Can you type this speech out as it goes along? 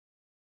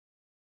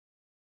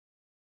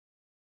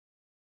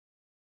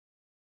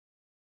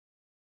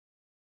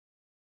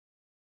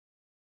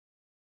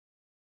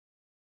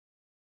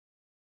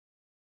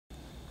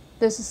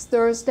This is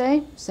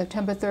Thursday,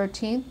 September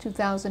 13th,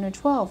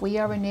 2012. We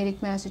are in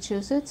Natick,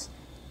 Massachusetts,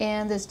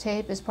 and this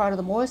tape is part of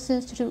the Morse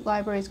Institute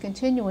Library's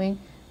continuing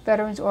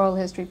Veterans Oral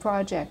History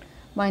Project.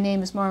 My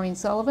name is Maureen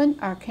Sullivan.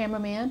 Our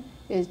cameraman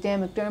is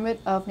Dan McDermott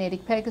of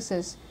Natick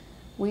Pegasus.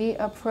 We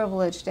are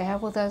privileged to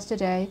have with us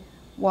today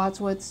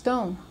Wadsworth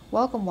Stone.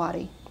 Welcome,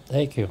 Waddy.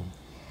 Thank you.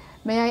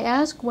 May I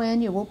ask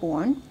when you were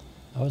born?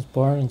 I was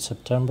born on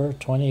September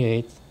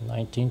 28th,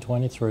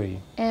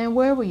 1923. And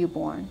where were you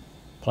born?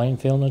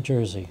 Plainfield, New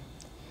Jersey.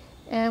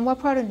 And what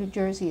part of New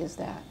Jersey is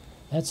that?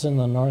 That's in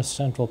the north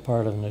central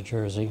part of New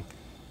Jersey.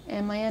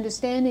 And my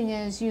understanding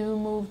is you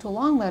moved to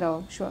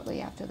Longmeadow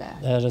shortly after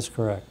that. That is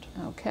correct.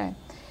 Okay.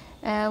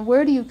 And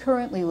where do you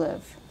currently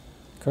live?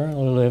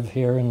 Currently live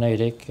here in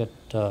Natick at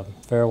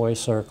Fairway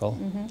Circle.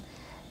 Mm-hmm.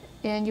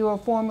 And you are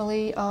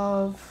formerly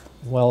of?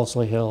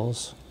 Wellesley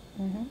Hills.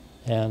 Mm-hmm.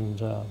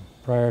 And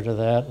prior to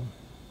that,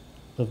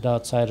 lived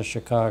outside of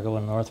Chicago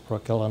in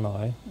Northbrook,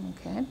 Illinois.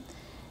 Okay.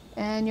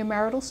 And your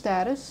marital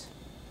status?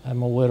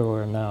 I'm a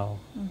widower now.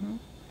 Mm-hmm.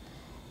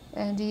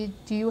 And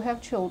do you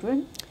have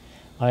children?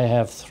 I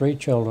have 3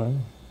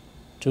 children,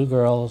 2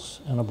 girls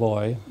and a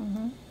boy.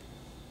 Mm-hmm.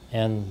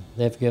 And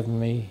they've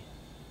given me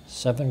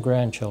 7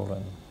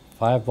 grandchildren,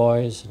 5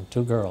 boys and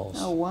 2 girls.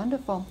 Oh,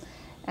 wonderful.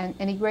 And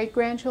any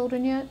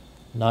great-grandchildren yet?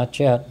 Not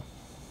yet.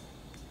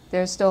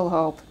 There's still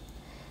hope.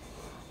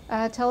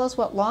 Tell us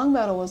what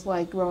Longmeadow was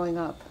like growing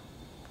up.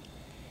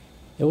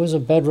 It was a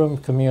bedroom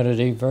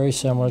community very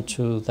similar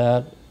to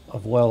that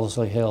of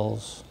Wellesley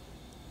Hills.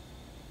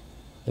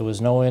 There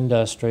was no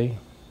industry,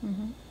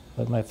 Mm-hmm.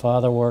 but my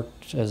father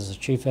worked as the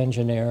chief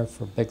engineer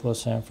for Bigelow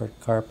Sanford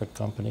Carpet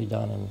Company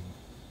down in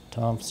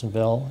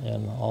Thompsonville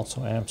and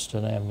also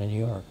Amsterdam, New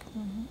York.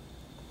 Mm-hmm.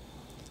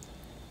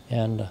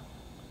 And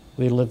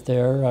we lived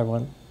there. I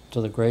went to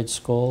the grade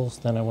schools,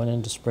 then I went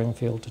into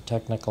Springfield to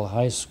Technical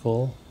High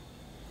School.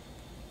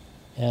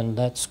 And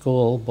that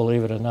school,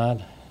 believe it or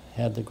not,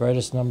 had the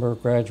greatest number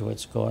of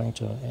graduates going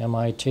to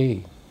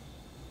MIT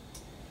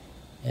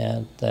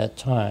at that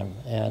time.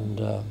 And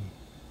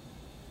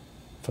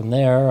from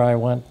there I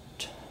went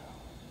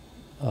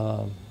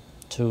to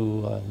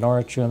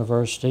Norwich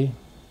University,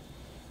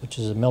 which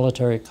is a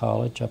military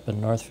college up in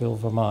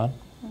Northfield, Vermont.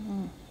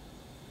 Mm-hmm.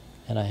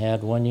 And I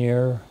had 1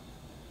 year,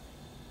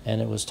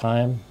 and it was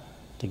time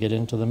to get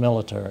into the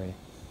military.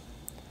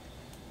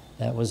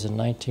 That was in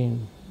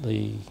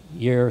the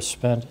year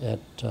spent at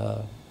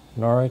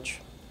Norwich.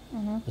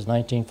 Mm-hmm. It was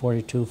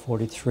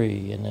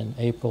 1942-43, and in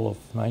April of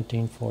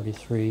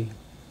 1943,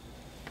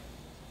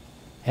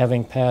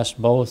 having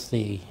passed both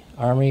the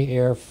Army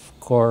Air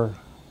Corps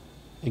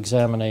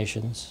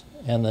examinations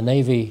and the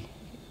Navy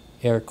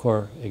Air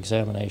Corps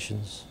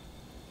examinations,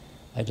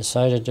 I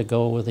decided to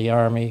go with the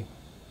Army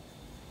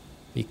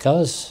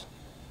because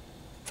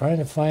trying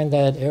to find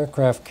that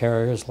aircraft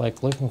carrier is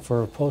like looking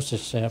for a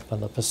postage stamp in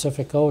the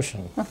Pacific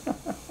Ocean.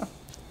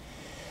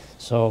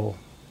 So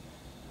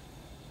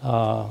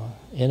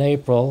in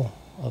April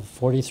of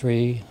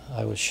 '43,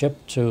 I was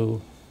shipped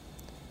to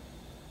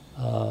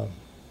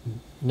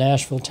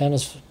Nashville,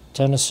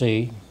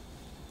 Tennessee,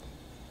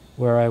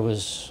 where I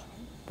was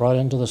brought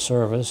into the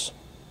service,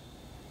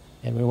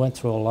 and we went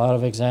through a lot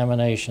of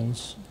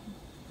examinations.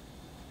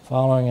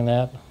 Following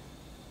that,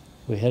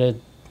 we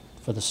headed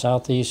for the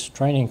Southeast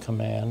Training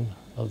Command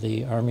of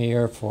the Army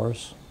Air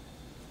Force,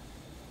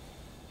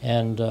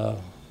 and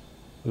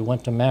we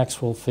went to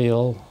Maxwell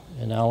Field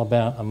in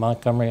Alabama,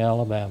 Montgomery,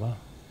 Alabama,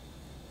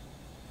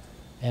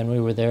 and we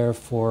were there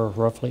for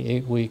roughly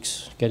 8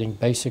 weeks getting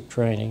basic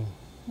training.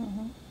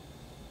 Mm-hmm.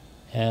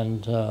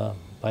 And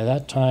by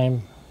that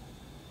time,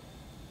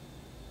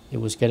 it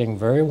was getting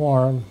very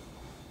warm,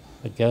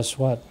 but guess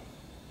what?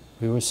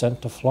 We were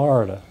sent to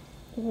Florida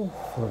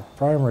for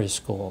primary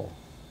school,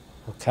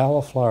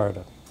 Ocala,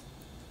 Florida.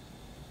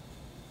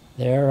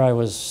 There I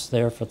was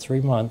there for 3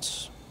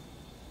 months,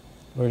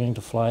 learning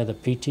to fly the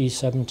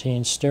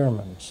PT-17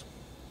 Stearmans,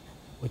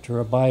 which are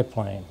a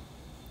biplane.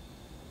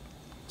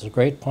 It's a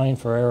great plane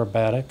for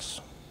aerobatics,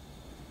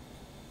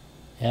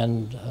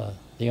 and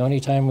the only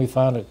time we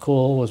found it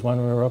cool was when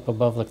we were up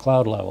above the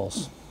cloud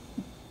levels.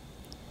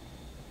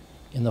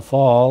 In the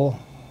fall,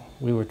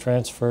 we were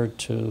transferred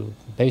to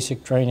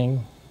basic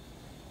training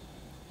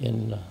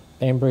in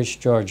Bainbridge,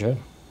 Georgia,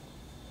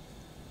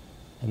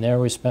 and there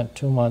we spent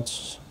 2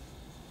 months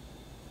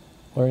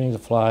learning to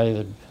fly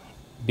the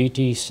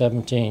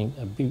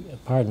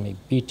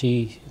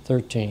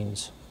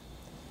BT-13s.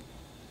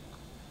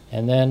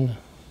 And then,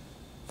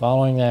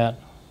 following that,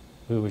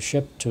 we were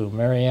shipped to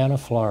Marianna,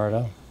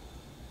 Florida.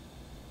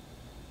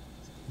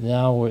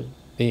 Now it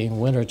being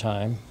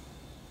wintertime,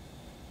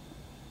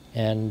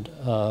 and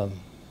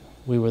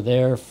we were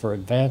there for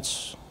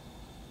advanced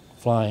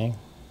flying,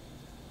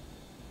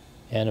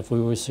 and if we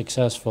were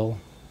successful,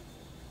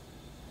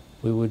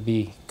 we would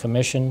be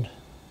commissioned,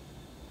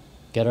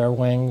 get our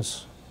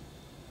wings,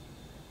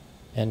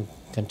 and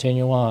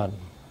continue on.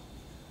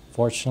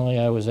 Fortunately,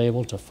 I was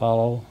able to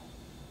follow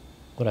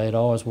what I had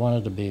always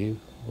wanted to be,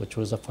 which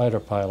was a fighter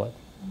pilot.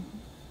 Mm-hmm.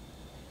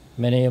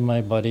 Many of my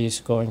buddies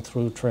going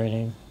through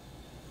training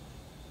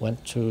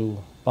went to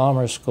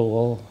bomber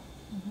school,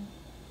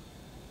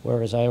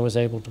 whereas I was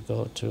able to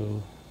go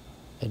to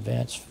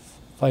advanced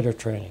fighter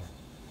training.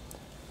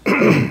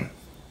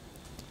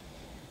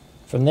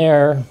 From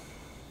there,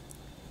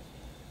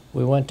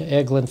 we went to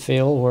Eglin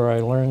Field, where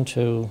I learned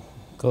to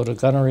go to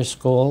gunnery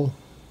school,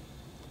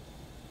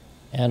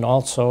 and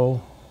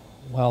also,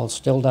 while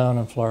still down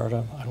in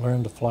Florida, I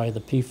learned to fly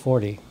the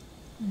P-40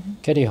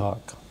 Kitty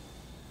Hawk.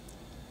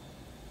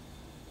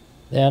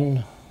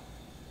 Then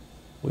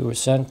we were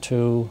sent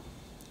to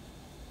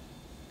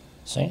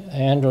St.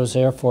 Andrews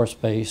Air Force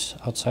Base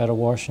outside of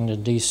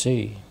Washington,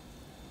 D.C.,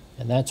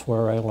 and that's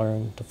where I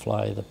learned to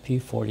fly the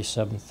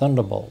P-47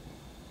 Thunderbolt.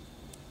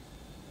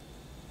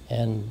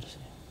 And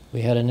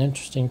we had an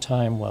interesting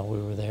time while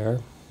we were there.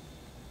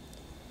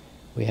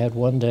 We had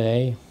one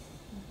day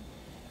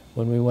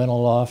when we went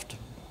aloft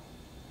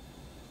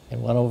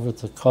and went over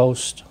the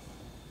coast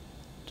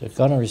to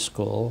gunnery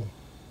school,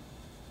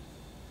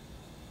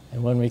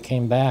 and when we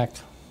came back,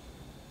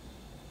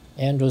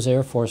 Andrews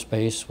Air Force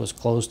Base was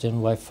closed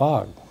in by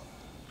fog.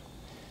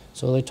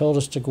 So they told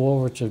us to go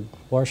over to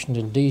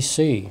Washington,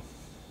 D.C.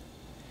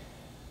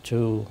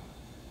 to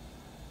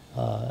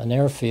an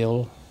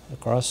airfield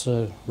across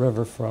the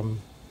river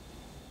from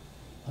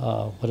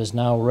what is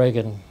now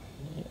Reagan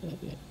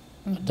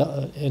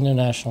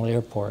International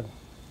Airport.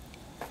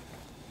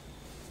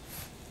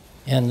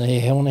 And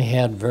they only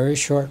had very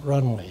short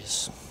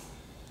runways.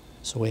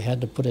 So we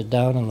had to put it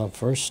down in the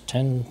first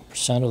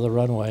 10% of the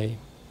runway,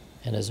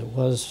 and as it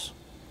was,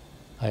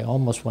 I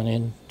almost went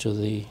into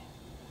the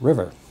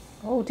river.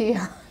 Oh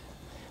dear.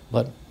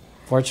 But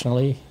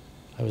fortunately,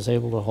 I was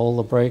able to hold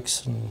the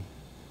brakes, and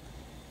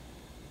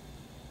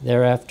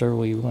thereafter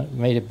we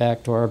made it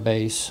back to our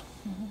base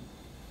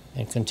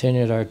and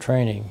continued our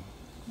training.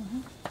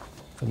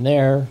 From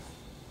there,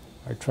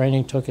 our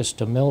training took us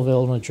to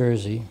Millville, New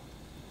Jersey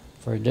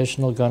for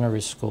additional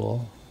gunnery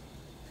school.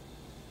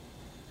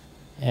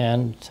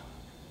 And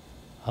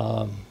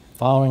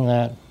following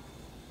that,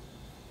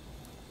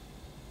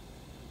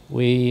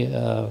 we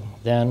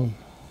then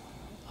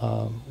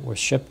were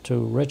shipped to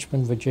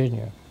Richmond,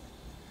 Virginia.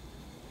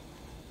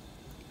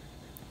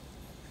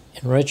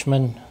 In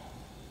Richmond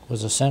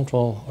was a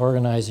central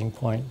organizing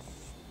point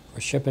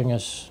for shipping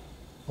us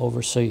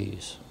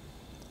overseas.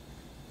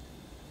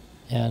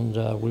 And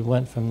we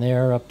went from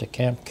there up to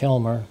Camp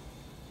Kilmer,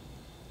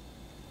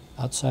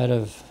 outside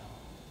of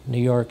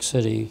New York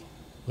City,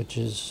 which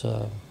is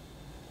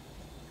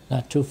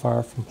not too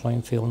far from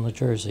Plainfield, New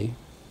Jersey.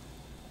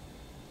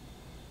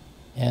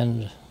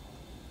 And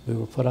we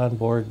were put on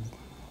board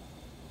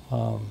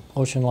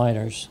ocean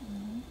liners,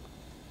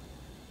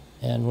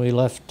 and we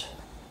left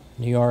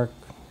New York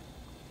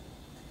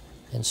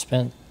and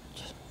spent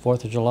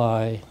 4th of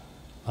July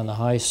on the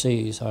high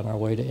seas on our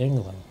way to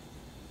England.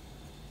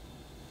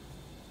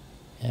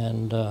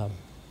 And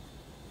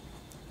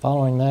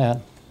following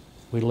that,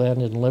 we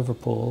landed in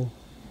Liverpool.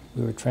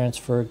 We were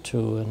transferred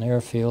to an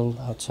airfield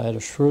outside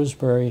of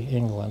Shrewsbury,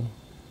 England,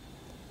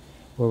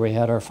 where we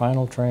had our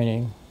final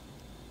training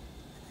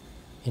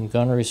in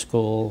gunnery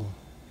school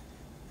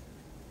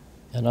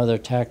and other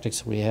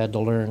tactics we had to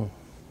learn.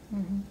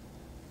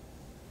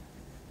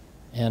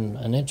 And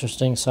an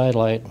interesting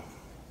sidelight,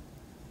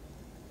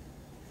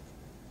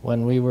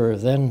 when we were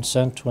then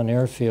sent to an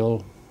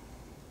airfield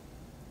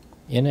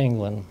in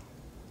England,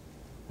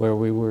 where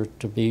we were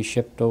to be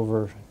shipped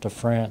over to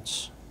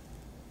France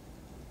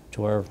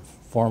to our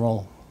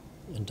formal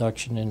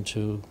induction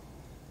into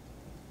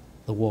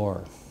the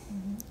war.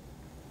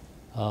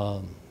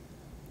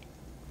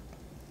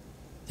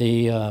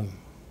 The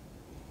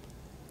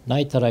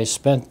night that I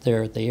spent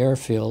there at the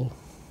airfield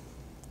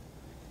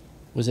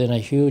was in a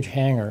huge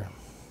hangar.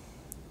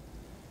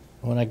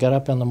 When I got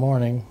up in the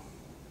morning,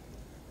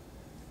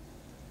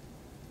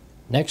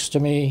 next to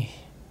me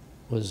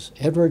was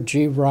Edward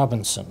G.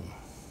 Robinson,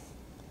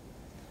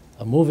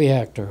 a movie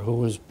actor who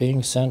was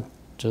being sent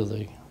to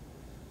the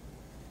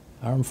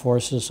armed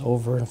forces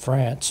over in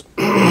France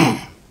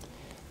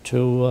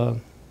to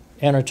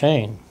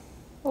entertain.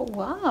 Oh,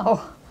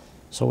 wow.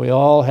 So we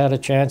all had a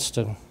chance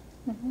to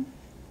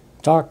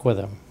talk with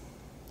him.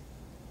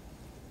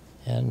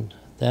 And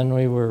then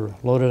we were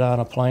loaded on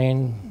a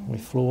plane. We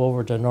flew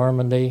over to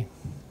Normandy,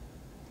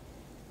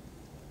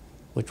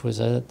 which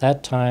was at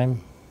that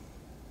time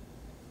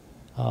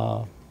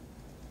the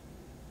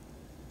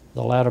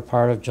latter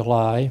part of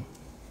July.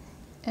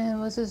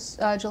 And was this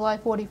July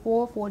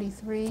 44,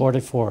 43?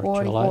 44,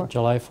 44.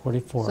 July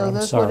 44, So I'm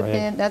this sorry. would have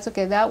been, that's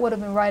okay, that would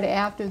have been right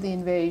after the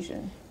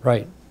invasion.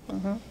 Right.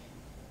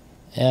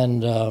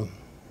 And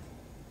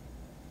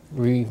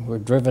we were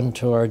driven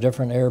to our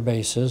different air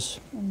bases.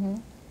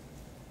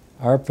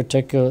 Our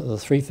particular, the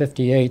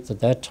 358th at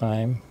that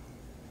time,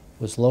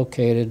 was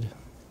located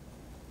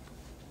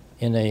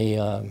in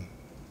a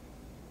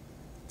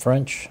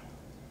French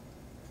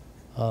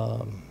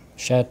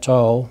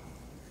chateau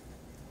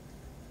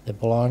that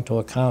belonged to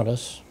a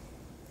countess,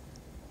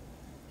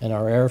 and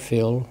our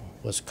airfield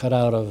was cut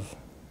out of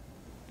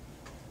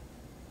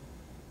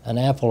an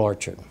apple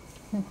orchard.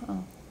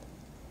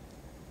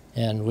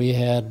 And we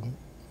had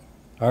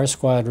our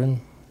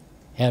squadron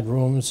had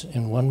rooms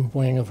in one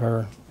wing of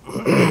her,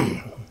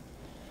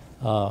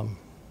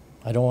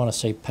 I don't want to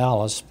say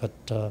palace, but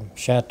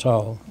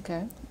chateau.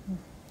 Okay.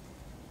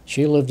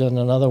 She lived in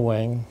another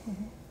wing,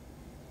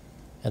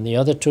 and the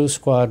other two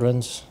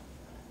squadrons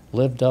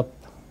lived up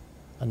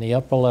on the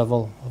upper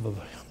level of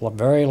a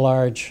very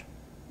large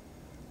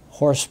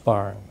horse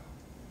barn.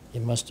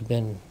 It must have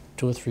been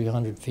 200 or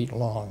 300 feet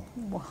long.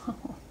 Wow.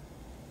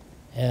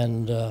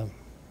 And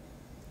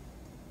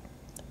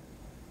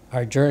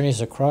our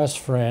journeys across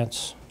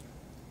France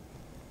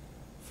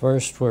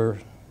first were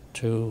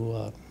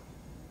to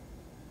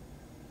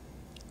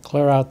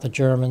clear out the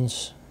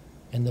Germans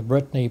in the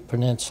Brittany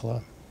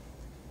Peninsula.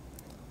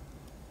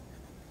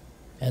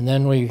 And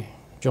then we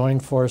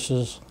joined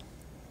forces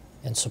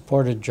and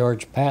supported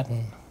George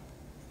Patton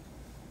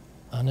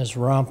on his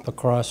romp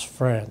across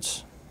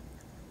France.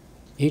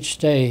 Each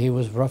day he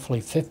was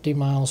roughly 50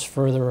 miles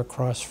further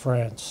across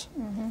France,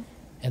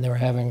 and they were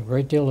having a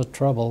great deal of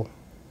trouble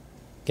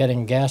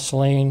getting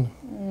gasoline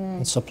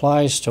and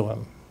supplies to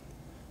him.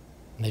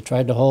 And they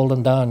tried to hold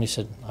him down. He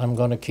said, "I'm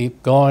going to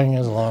keep going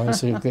as long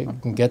as you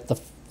can get the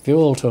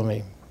fuel to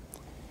me."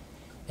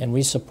 And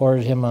we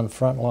supported him on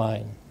front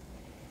line.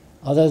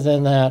 Other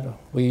than that,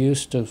 we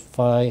used to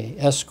fly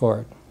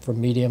escort for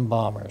medium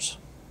bombers,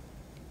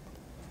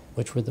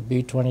 which were the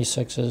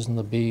B-26s and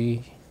the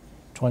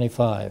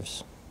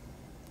B-25s.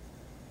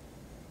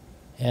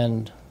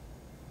 And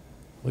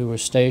we were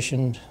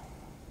stationed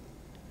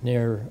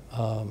near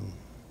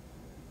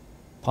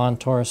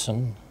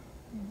Pontorson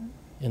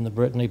in the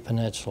Brittany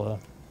Peninsula,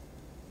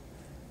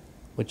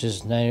 which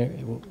is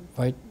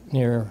right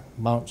near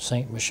Mount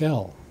St.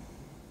 Michel.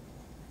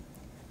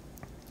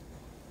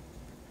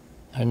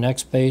 Our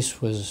next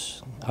base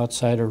was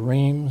outside of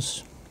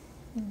Reims,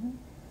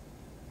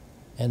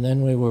 and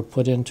then we were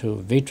put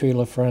into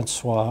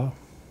Vitry-le-François,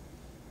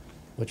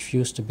 which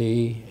used to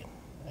be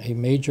a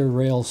major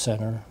rail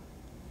center,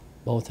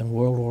 both in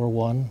World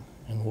War I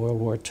and World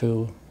War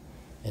II,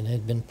 and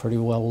had been pretty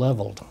well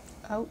leveled.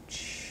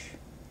 Ouch.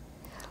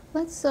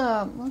 Let's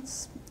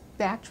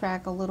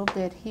backtrack a little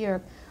bit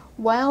here.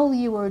 While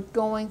you were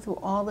going through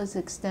all this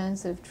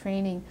extensive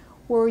training,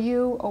 were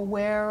you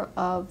aware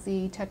of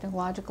the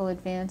technological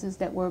advances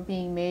that were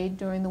being made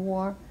during the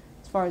war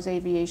as far as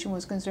aviation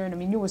was concerned? I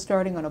mean, you were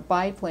starting on a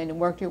biplane and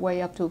worked your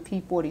way up to a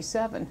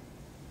P-47.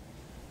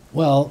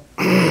 Well,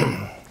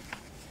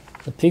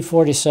 the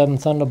P-47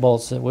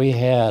 Thunderbolts that we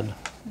had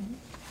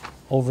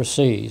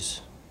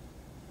overseas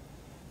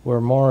were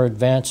more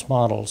advanced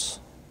models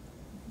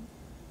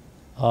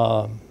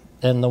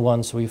than the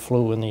ones we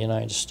flew in the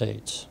United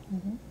States.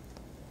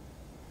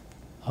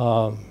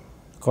 Of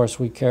course,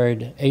 we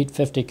carried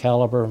 850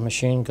 caliber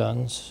machine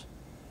guns.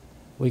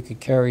 We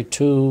could carry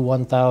two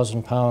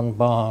 1,000-pound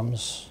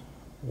bombs,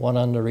 one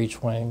under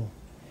each wing.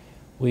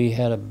 We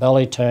had a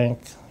belly tank,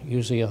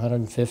 usually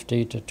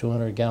 150 to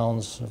 200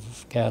 gallons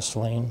of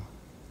gasoline.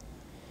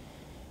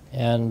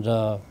 And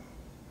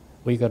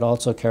we could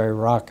also carry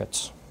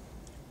rockets.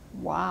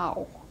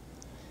 Wow.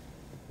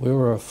 We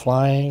were a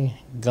flying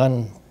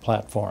gun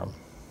platform.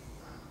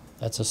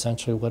 That's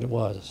essentially what it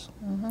was.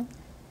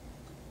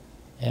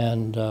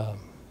 And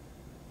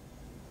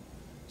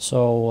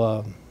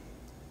so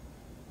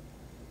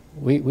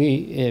we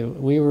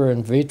were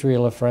in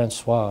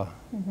Vitry-le-François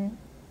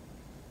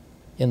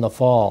in the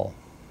fall,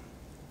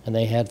 and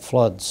they had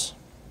floods.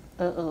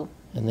 Uh-oh.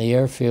 And the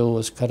airfield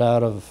was cut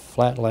out of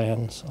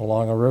flatlands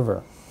along a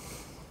river.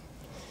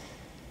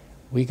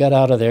 We got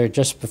out of there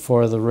just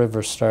before the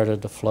river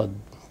started to flood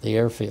the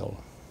airfield.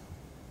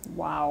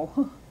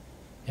 Wow.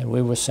 And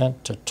we were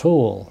sent to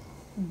Toul,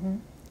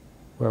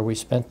 where we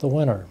spent the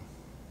winter.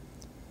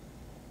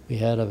 We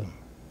had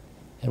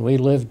and we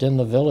lived in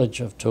the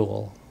village of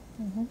Toul.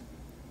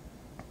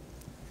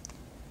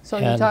 So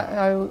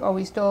are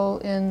we still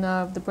in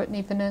the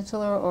Brittany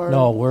Peninsula, or?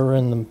 No, we're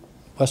in the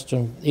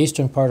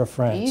eastern part of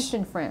France.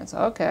 Eastern France,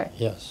 okay.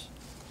 Yes.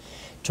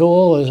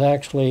 Toul is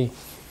actually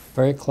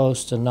very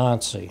close to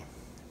Nancy.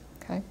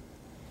 Okay.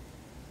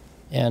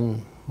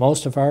 And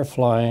most of our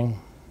flying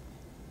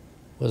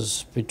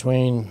was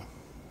between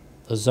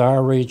the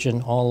Saar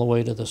region all the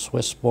way to the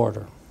Swiss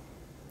border.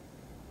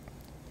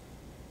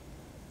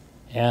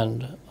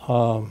 And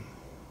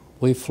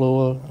we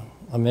flew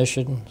a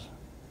mission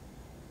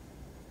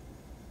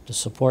to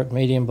support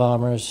medium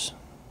bombers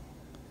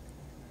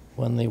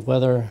when the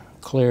weather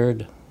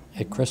cleared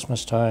at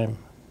Christmas time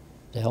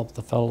to help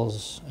the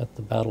fellows at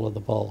the Battle of the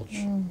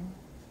Bulge.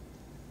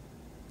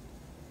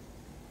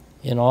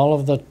 In all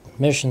of the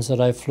missions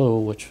that I flew,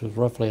 which was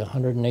roughly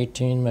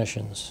 118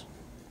 missions,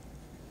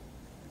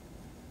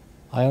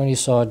 I only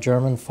saw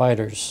German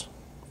fighters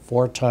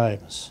 4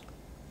 times.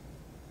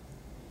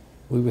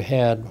 We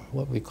had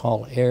what we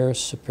call air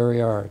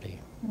superiority.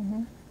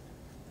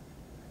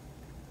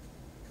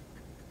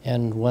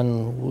 And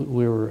when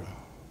we were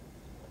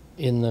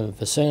in the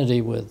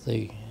vicinity with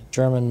the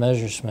German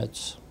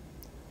Messerschmitts,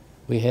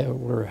 we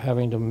were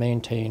having to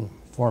maintain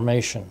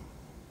formation.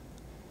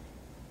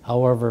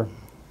 However,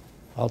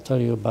 I'll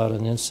tell you about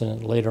an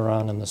incident later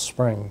on in the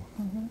spring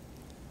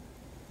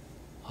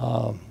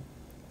On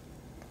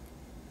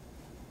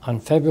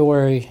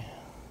February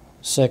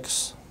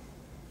 6th,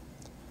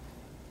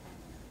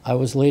 I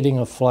was leading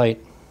a flight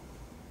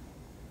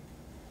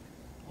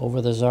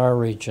over the Tsar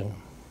region,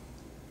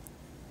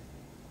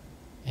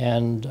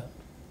 and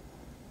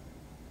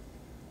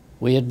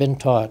we had been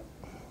taught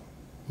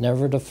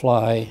never to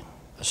fly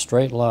a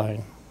straight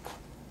line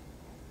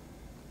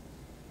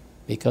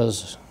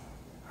because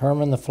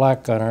Herman the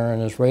flak gunner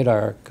and his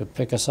radar could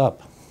pick us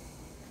up.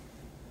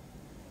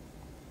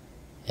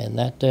 And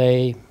that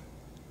day,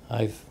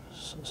 I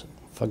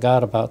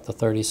forgot about the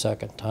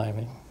 30-second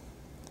timing.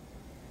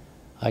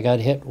 I got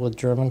hit with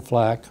German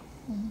flak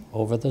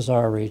over the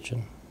Tsar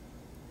region.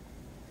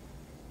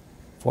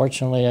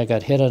 Fortunately, I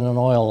got hit in an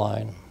oil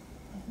line,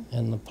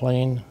 and the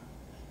plane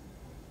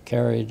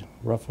carried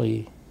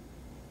roughly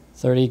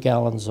 30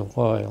 gallons of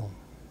oil.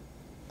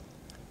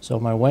 So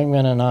my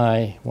wingman and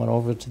I went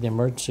over to the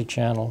emergency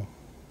channel,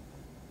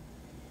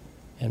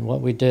 and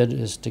what we did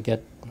is to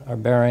get our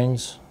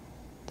bearings.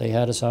 They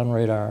had us on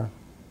radar,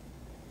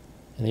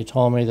 and they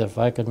told me that if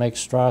I could make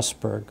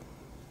Strasbourg,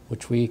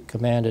 which we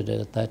commanded it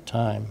at that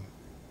time,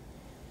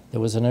 there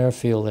was an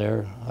airfield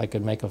there, I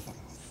could make a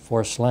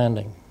forced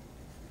landing.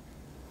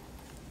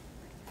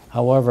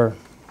 However,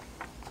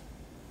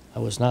 I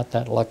was not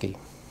that lucky.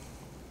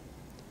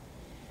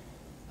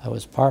 I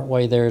was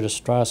partway there to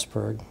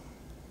Strasbourg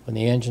when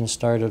the engine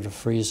started to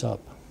freeze up.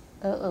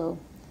 Uh-oh.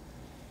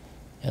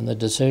 And the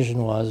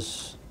decision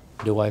was,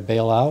 do I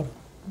bail out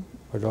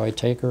or do I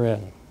take her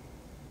in?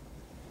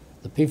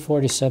 The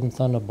P-47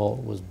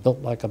 Thunderbolt was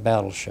built like a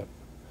battleship.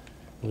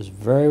 It was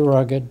very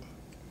rugged,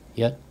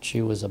 yet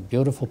she was a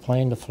beautiful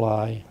plane to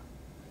fly.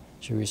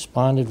 She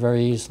responded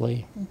very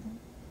easily.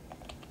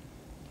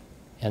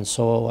 And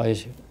so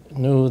I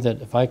knew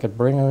that if I could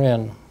bring her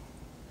in,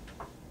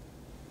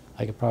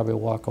 I could probably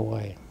walk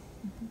away.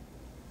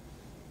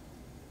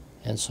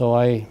 And so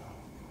in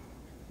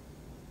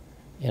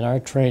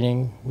our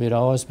training, we'd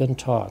always been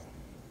taught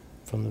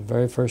from the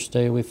very first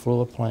day we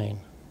flew a plane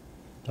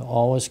to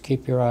always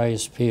keep your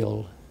eyes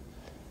peeled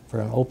for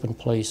an open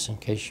place in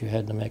case you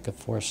had to make a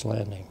forced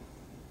landing.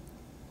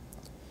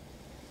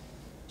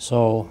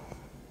 So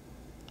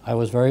I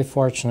was very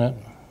fortunate.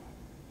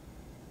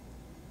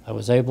 I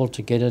was able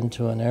to get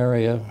into an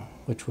area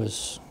which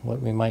was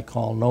what we might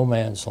call no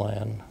man's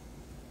land.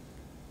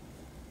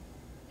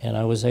 And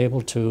I was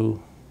able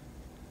to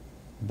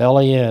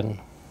belly in,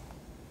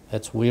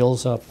 that's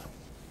wheels up,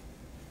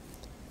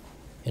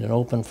 in an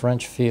open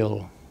French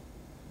field,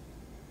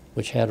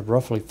 which had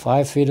roughly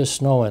 5 feet of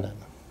snow in it.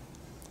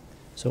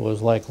 So it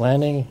was like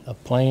landing a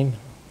plane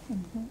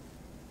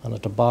on a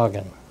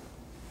toboggan.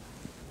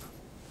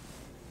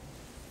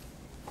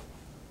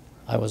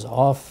 I was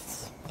out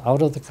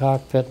of the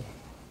cockpit,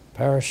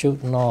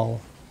 parachute and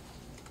all,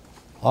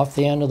 off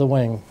the end of the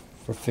wing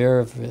for fear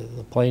of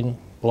the plane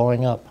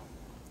blowing up.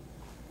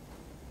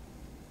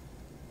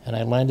 And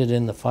I landed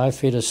in the 5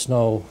 feet of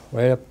snow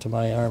right up to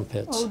my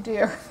armpits. Oh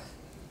dear.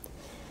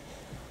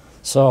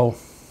 So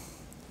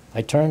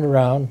I turned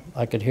around,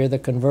 I could hear the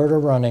converter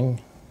running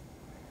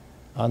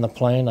on the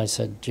plane. I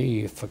said, gee,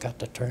 you forgot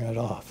to turn it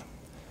off.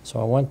 So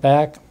I went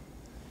back.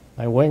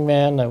 My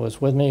wingman that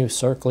was with me was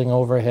circling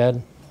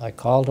overhead. I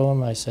called to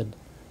him, I said,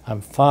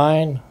 I'm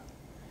fine,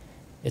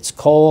 it's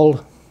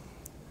cold.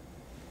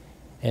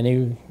 And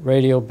he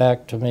radioed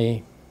back to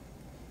me,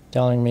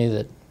 telling me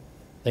that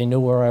they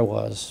knew where I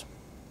was.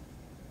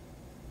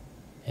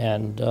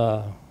 And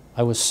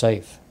I was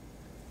safe.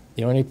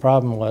 The only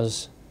problem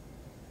was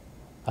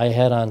I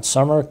had on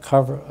summer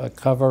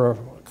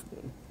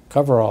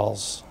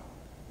coveralls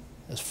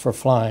for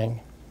flying,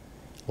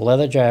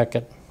 leather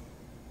jacket,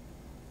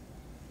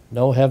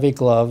 no heavy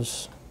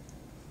gloves,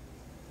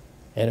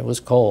 and it was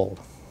cold.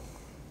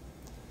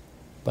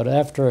 But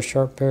after a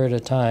short period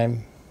of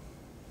time,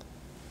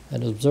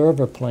 an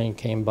observer plane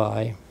came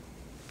by,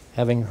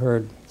 having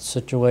heard the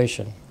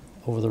situation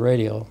over the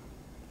radio,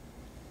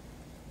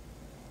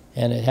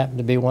 and it happened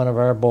to be one of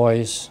our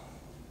boys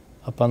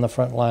up on the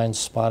front lines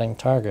spotting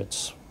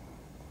targets.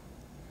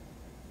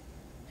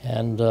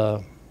 And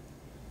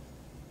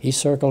he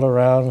circled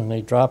around and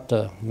he dropped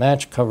a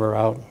match cover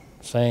out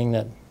saying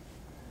that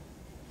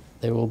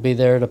they will be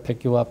there to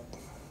pick you up.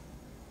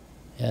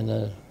 And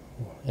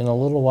in a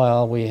little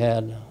while we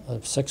had a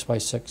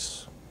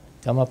 6x6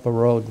 come up a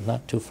road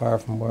not too far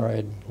from where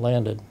I'd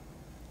landed.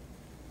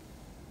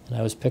 And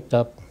I was picked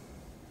up,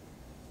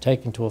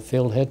 taken to a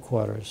field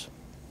headquarters.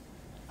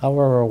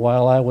 However,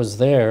 while I was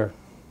there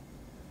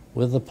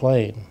with the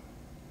plane,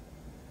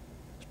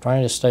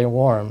 trying to stay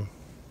warm,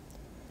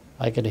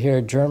 I could hear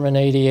German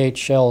 88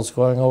 shells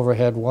going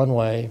overhead one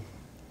way,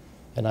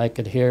 and I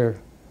could hear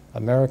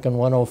American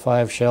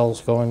 105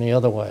 shells going the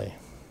other way.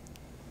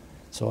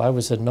 So I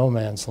was in no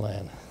man's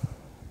land.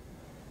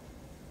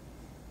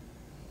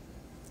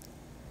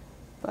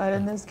 But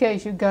in this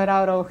case, you got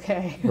out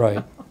okay.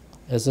 Right.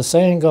 As the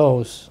saying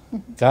goes,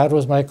 God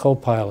was my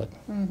co-pilot.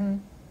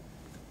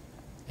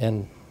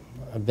 And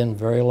I've been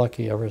very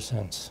lucky ever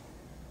since.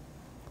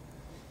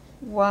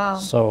 Wow.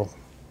 So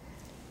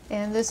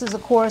And this is,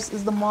 of course,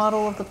 is the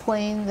model of the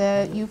plane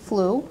that you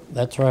flew.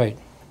 That's right.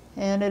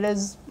 And it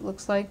is,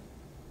 looks like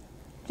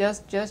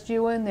just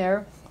you in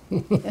there.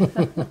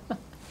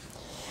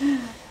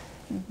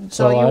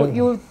 So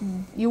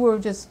you were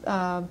just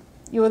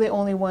you were the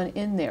only one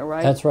in there,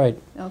 right? That's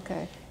right.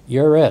 Okay.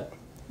 You're it.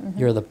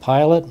 You're the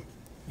pilot,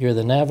 you're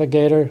the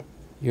navigator,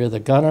 you're the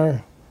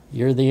gunner,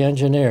 you're the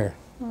engineer.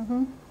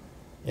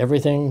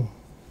 Everything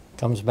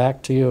comes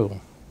back to you.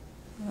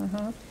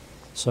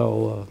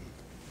 So,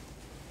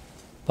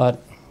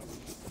 but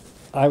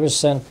I was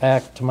sent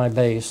back to my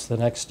base the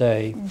next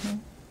day.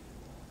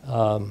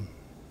 The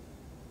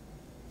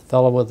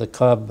fellow with the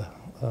Cub,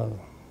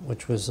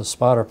 which was a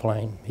spotter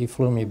plane, he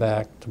flew me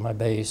back to my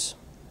base,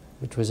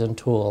 which was in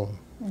Toul.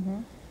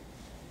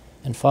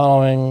 And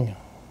following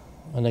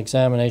an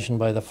examination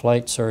by the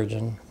flight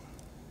surgeon,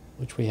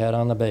 which we had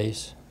on the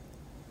base,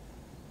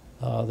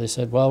 they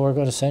said, well, we're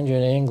going to send you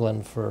to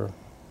England for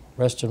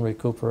rest and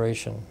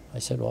recuperation. I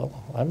said,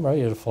 well, I'm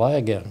ready to fly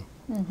again.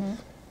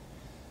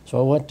 So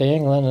I went to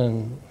England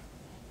and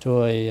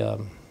to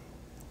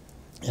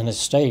an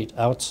estate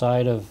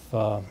outside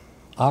of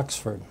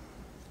Oxford,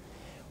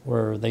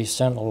 where they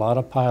sent a lot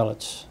of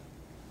pilots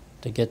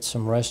to get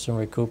some rest and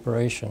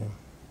recuperation.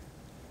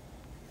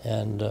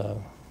 And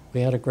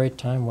we had a great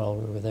time while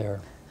we were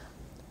there.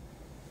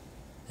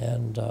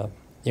 And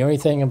the only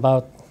thing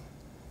about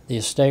the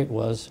estate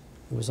was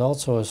it was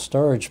also a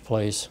storage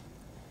place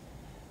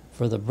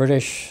for the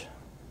British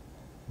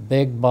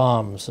big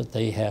bombs that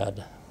they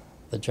had,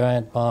 the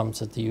giant bombs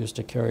that they used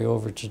to carry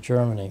over to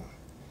Germany.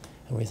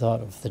 And we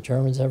thought, if the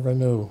Germans ever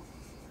knew,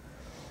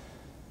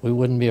 we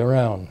wouldn't be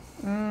around.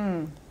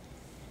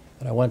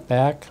 But I went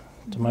back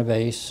to my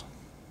base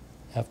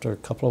after a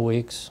couple of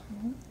weeks,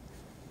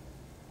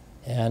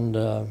 and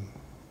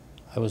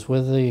I was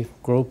with the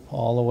group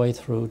all the way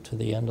through to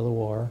the end of the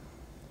war.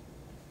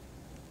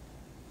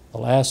 The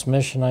last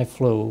mission I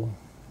flew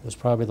was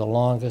probably the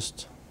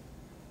longest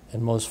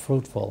and most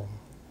fruitful,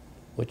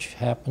 which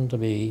happened to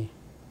be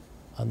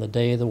on the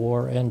day the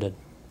war ended.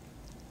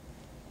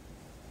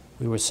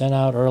 We were sent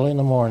out early in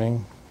the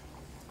morning,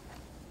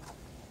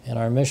 and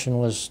our mission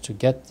was to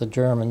get the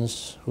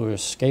Germans who were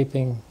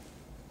escaping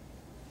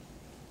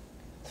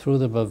through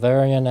the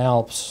Bavarian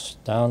Alps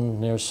down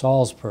near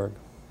Salzburg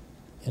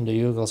into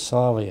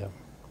Yugoslavia.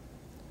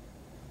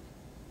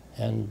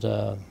 And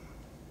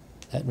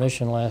that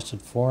mission lasted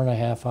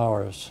 4.5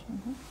 hours.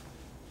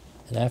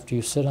 And after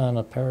you sit on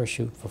a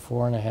parachute for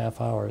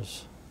 4.5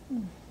 hours,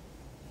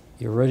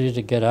 you're ready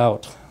to get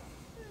out.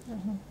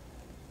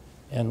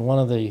 And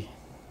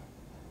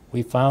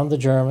we found the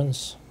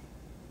Germans,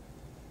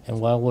 and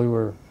while we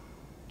were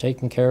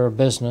taking care of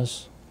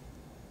business,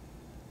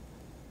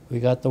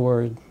 we got the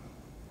word,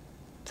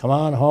 come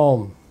on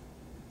home,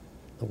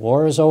 the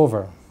war is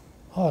over.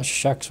 Oh,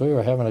 shucks, we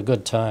were having a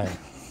good time.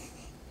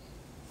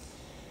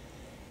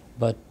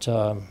 But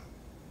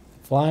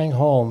flying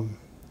home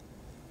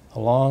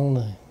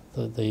along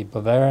the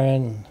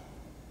Bavarian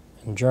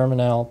and German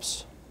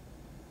Alps,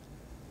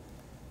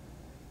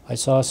 I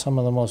saw some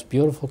of the most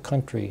beautiful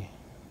country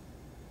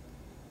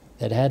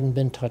that hadn't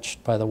been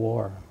touched by the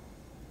war.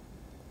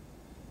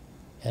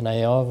 And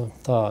I often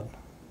thought,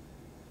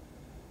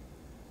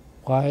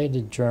 why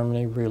did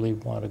Germany really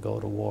want to go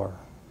to war?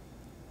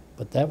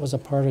 But that was a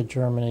part of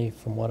Germany,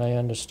 from what I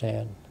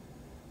understand,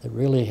 that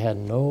really had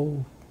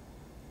no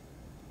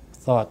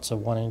thoughts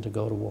of wanting to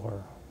go to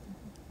war.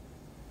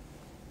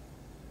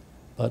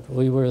 But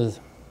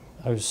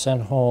I was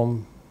sent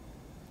home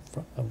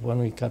when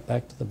we got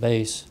back to the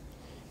base.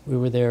 We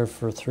were there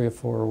for 3 or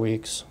 4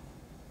 weeks.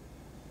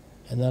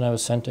 And then I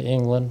was sent to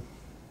England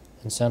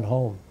and sent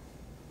home.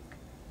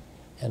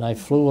 And I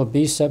flew a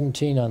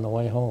B-17 on the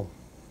way home.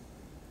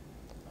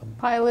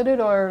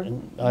 Piloted or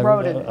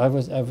rode it?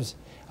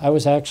 I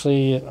was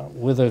actually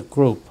with a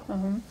group.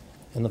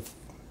 And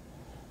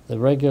the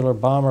regular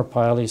bomber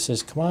pilot, he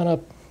says, come on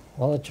up,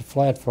 I'll let you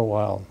fly it for a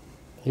while.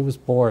 He was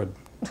bored.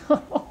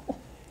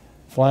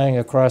 Flying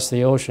across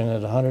the ocean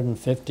at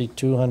 150,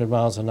 200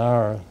 miles an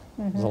hour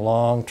was a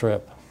long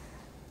trip.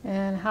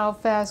 And how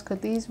fast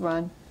could these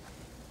run?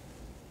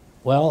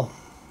 Well,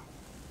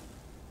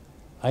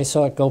 I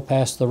saw it go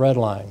past the red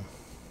line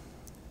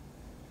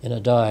in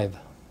a dive.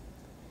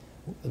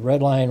 The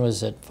red line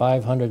was at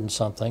 500 and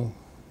something.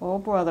 Oh,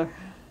 brother.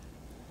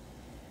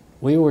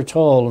 We were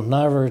told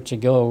never to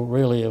go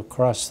really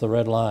across the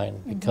red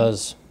line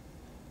because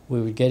we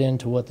would get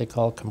into what they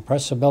call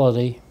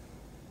compressibility,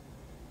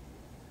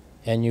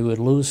 and you would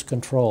lose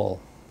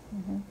control.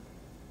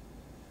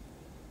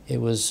 It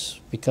was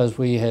because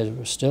we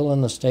were still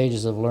in the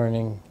stages of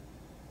learning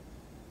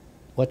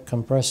what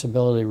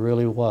compressibility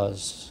really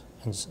was,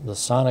 and the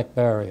sonic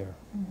barrier.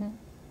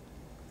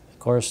 Of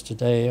course,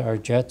 today our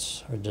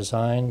jets are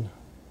designed,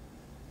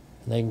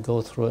 and they can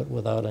go through it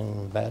without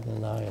even batting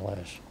an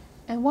eyelash.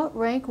 And what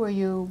rank were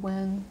you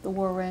when the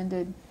war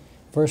ended?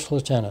 First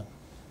lieutenant.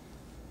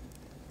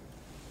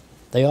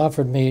 They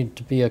offered me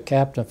to be a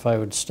captain if I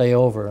would stay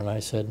over, and I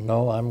said,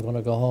 no, I'm going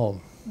to go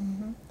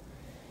home.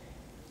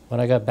 When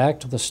I got back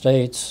to the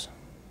States,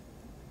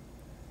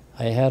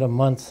 I had a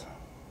month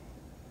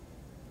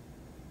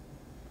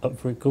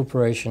of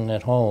recuperation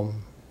at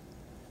home,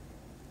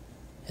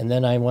 and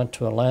then I went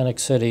to Atlantic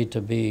City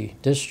to be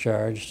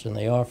discharged, and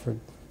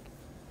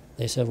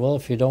they said, well,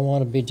 if you don't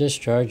want to be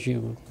discharged,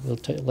 we'll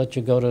let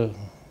you go to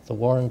the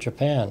war in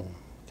Japan,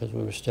 because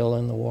we were still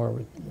in the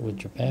war with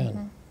Japan.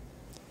 Mm-hmm.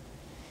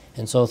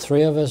 And so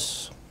 3 of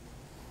us,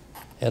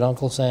 at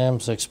Uncle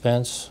Sam's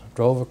expense,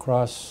 drove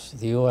across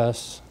the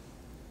U.S.,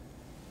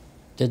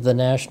 did the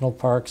national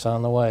parks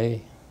on the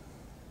way,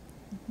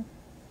 Mm-hmm.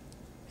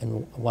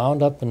 and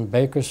wound up in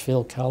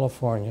Bakersfield,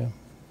 California,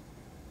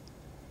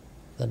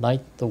 the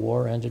night the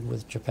war ended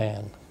with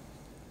Japan.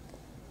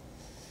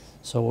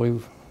 So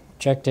we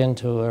checked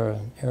into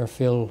an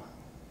airfield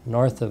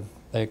north of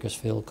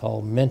Bakersfield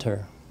called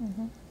Minter,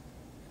 Mm-hmm.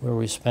 where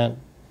we spent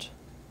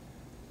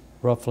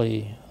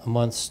roughly a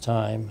month's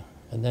time,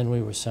 and then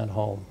we were sent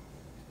home.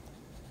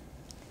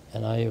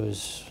 And I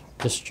was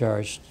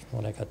discharged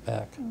when I got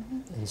back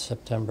in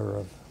September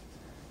of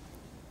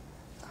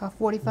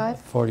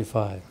 45?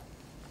 45.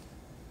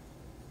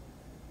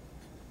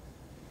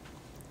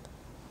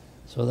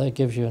 So that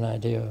gives you an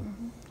idea.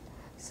 Mm-hmm.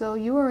 So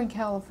you were in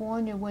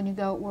California when you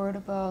got word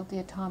about the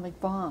atomic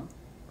bomb.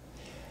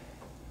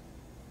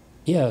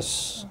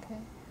 Yes.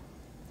 Okay.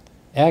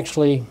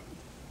 Actually,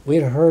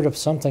 we'd heard of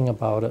something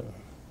about it.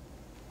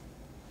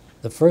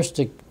 The first,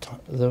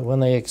 when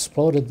they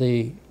exploded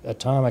the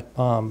atomic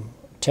bomb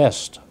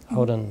test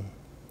out in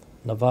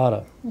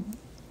Nevada, Mm-hmm.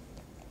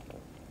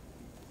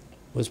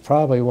 was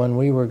probably when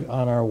we were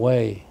on our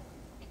way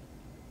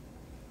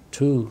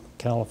to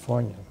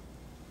California.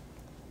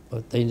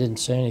 But they didn't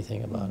say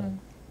anything about it.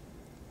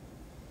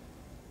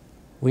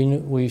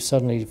 We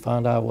suddenly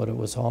found out what it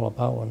was all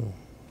about when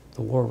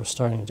the war was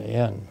starting to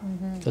end,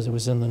 because it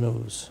was in the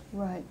news.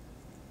 Right.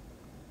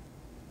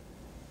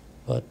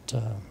 But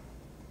so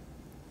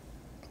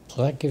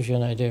that gives you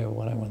an idea of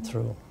what I went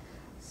through.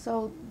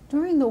 So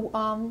during the,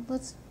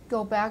 let's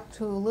go back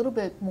to a little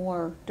bit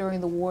more during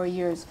the war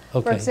years. For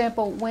Okay.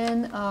 example,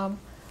 when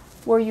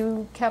were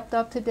you kept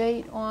up to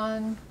date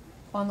on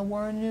the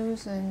war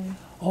news? And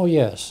Oh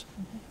yes,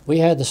 we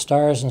had the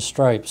Stars and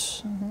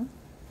Stripes,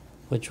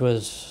 which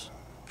was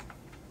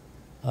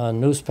a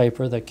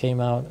newspaper that came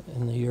out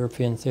in the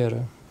European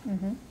theater.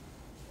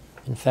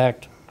 In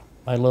fact,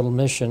 my little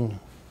mission,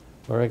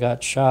 where I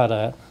got shot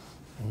at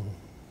and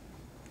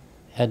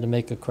had to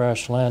make a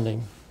crash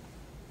landing,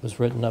 was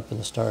written up in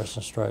the Stars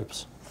and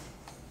Stripes.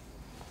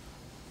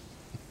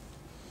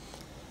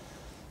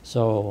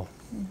 So,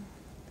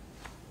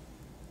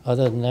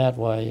 other than that,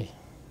 why,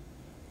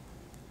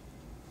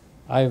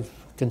 I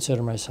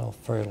consider myself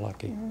very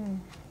lucky.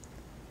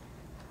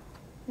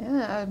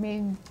 yeah, I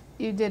mean,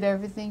 you did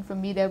everything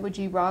from meet Edward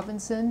G.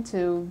 Robinson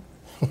to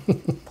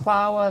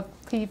plow a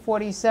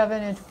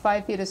P-47 into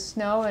 5 feet of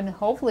snow and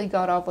hopefully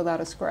got off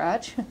without a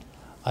scratch.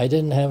 I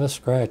didn't have a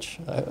scratch.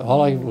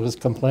 All I was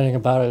complaining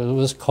about, it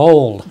was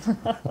cold.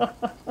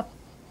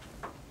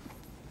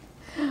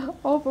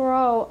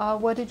 Overall,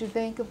 what did you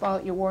think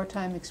about your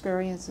wartime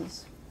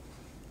experiences?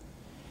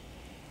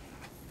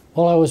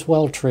 Well, I was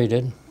well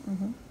treated.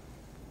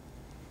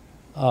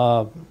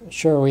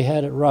 Sure, we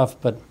had it rough,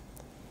 but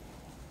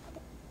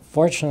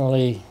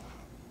fortunately,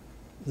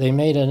 they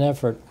made an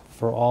effort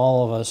for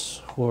all of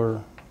us who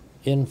were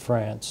in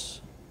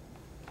France,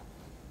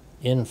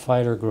 in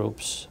fighter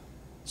groups,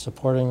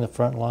 supporting the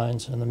front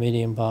lines and the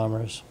medium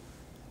bombers.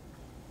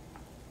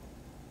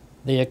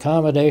 The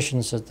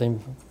accommodations that they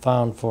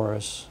found for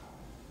us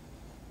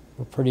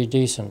were pretty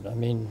decent. I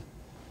mean,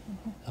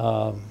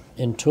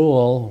 in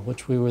Toul,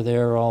 which we were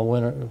there all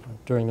winter,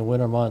 during the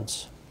winter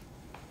months,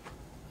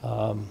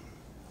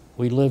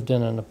 we lived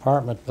in an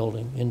apartment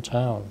building in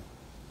town.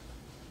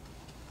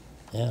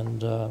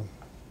 And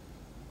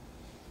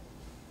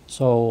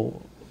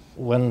so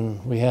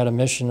when we had a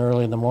mission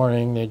early in the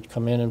morning, they'd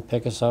come in and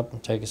pick us up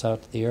and take us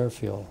out to the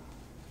airfield.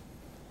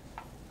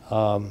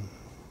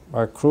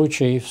 Our crew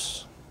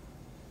chiefs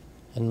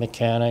and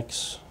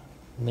mechanics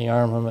and the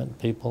armament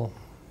people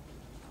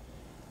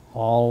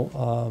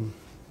all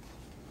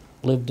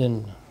lived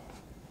in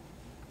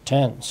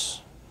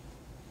tents,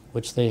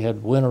 which they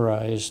had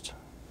winterized,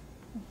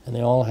 and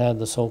they all had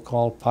the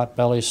so-called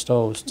pot-belly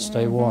stoves to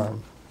stay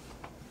warm.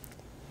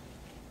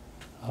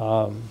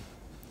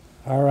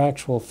 Our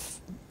actual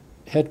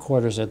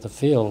headquarters at the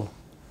field,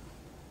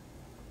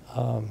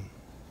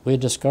 we had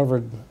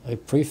discovered a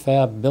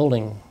prefab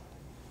building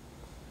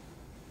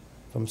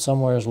from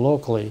somewhere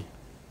locally,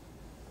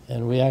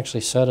 and we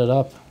actually set it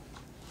up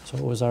so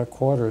it was our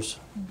quarters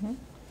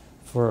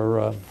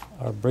for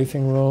our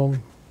briefing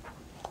room,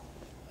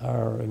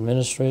 our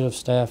administrative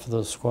staff of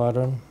the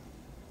squadron,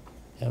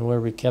 and where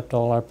we kept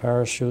all our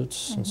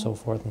parachutes and so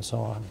forth and so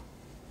on.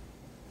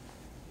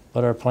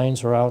 But our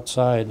planes were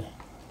outside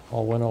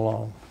all winter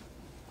long.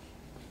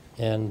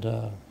 And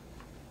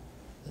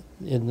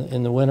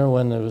in the winter,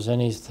 when there was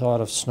any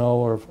thought of snow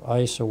or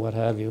ice or what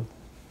have you,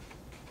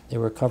 they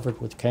were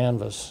covered with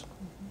canvas.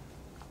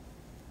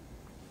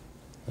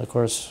 And of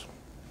course,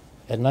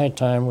 at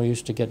nighttime, we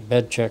used to get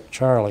bed check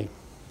Charlie.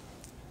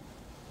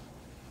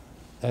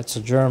 That's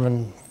a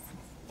German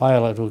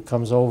pilot who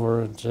comes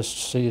over and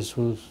just see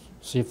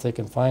if they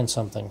can find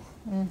something.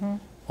 Mm-hmm.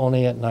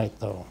 Only at night,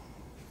 though.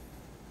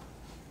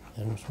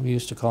 And we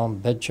used to call him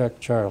Bed Check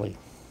Charlie.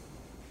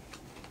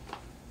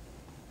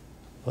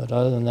 But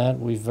other than that,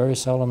 we very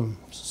seldom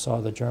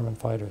saw the German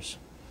fighters.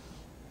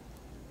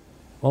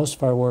 Most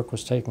of our work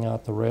was taking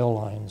out the rail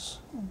lines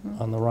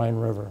on the Rhine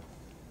River.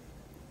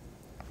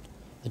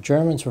 The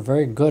Germans were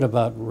very good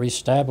about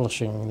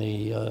reestablishing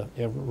the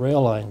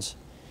rail lines.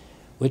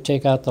 We'd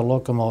take out the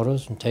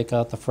locomotives and take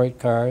out the freight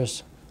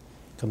cars,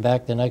 come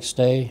back the next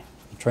day,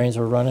 the trains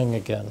were running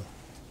again.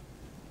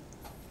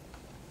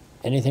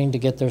 Anything to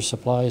get their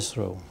supplies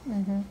through.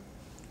 Mm-hmm.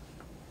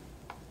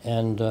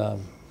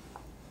 And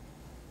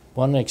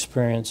one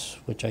experience,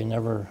 which I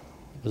never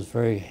was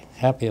very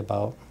happy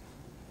about,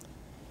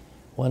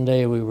 one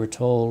day we were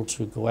told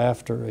to go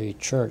after a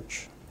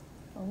church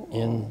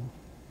in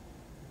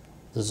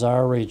the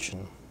Saar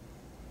region.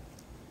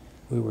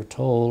 We were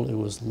told it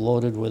was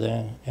loaded with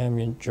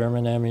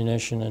German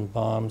ammunition and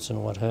bombs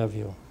and what have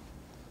you.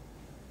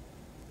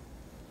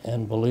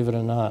 And believe it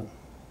or not,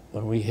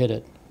 when we hit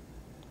it,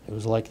 it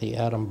was like the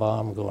atom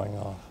bomb going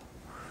off.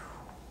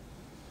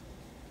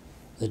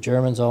 The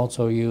Germans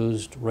also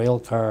used rail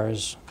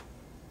cars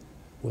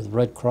with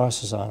red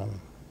crosses on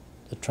them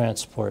to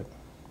transport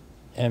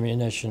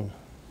ammunition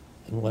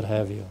and what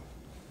have you.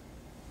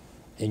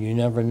 And you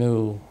never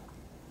knew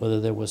whether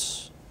there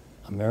was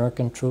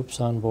American troops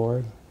on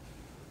board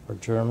or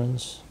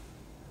Germans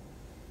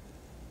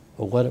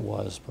or what it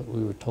was, but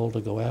we were told to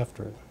go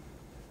after it.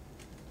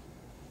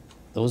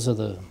 Those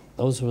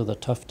were the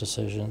tough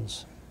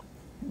decisions.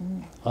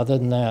 Mm-hmm. Other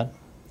than that,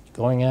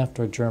 going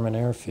after a German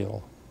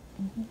airfield,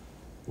 Mm-hmm.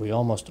 we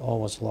almost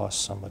always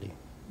lost somebody.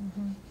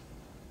 Mm-hmm.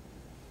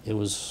 It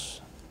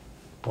was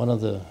one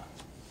of the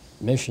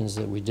missions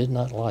that we did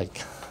not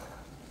like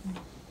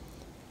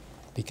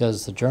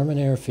because the German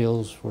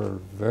airfields were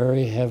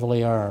very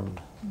heavily armed.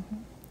 Mm-hmm.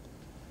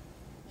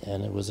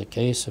 And it was a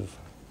case of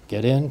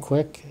get in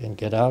quick and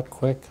get out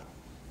quick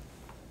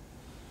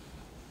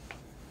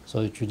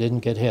so that you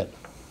didn't get hit.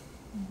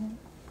 Mm-hmm.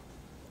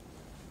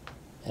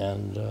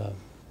 And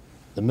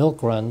the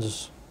milk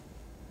runs,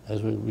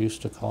 as we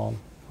used to call them,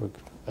 were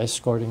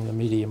escorting the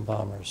medium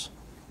bombers.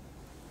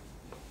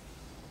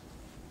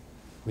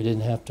 We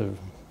didn't have to.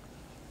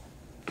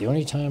 The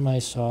only time I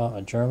saw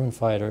a German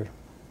fighter,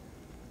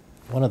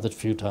 one of the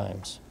few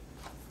times,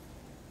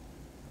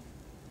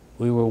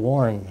 we were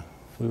warned.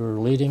 We were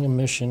leading a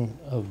mission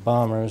of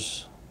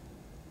bombers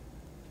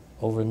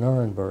over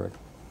Nuremberg.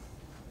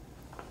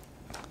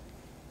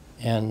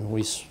 And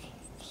we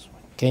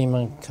came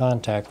in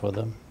contact with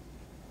them.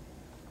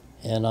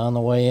 And on the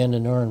way into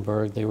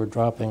Nuremberg, they were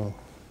dropping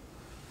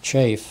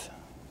chaff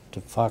to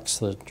fox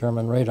the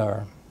German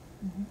radar.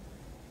 Mm-hmm.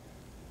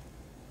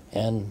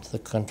 And the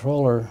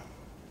controller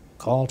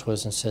called to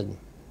us and said,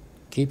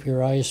 "Keep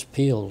your eyes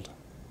peeled.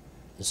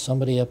 There's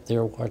somebody up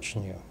there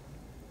watching you."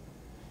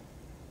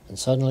 And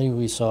suddenly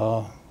we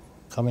saw,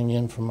 coming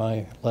in from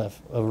my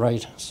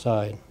right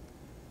side,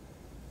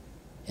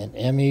 an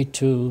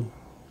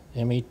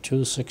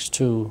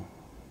Me-262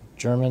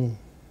 German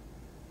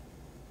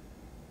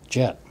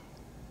jet.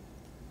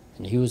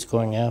 And he was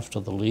going after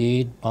the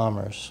lead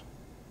bombers,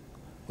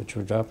 which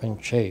were dropping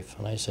chaff.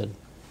 And I said,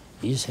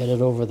 "He's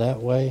headed over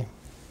that way.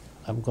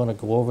 I'm going to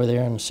go over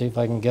there and see if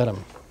I can get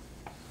him."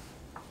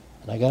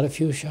 And I got a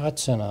few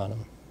shots in on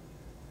him.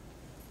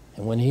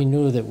 And when he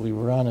knew that we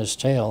were on his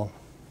tail,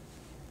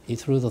 he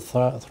threw the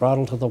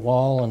throttle to the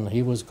wall and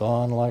he was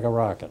gone like a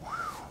rocket.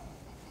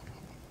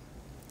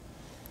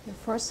 Your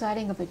first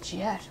sighting of a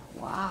jet.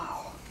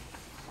 Wow.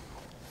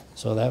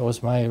 So that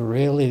was my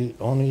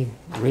only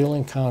real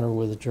encounter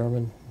with a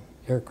German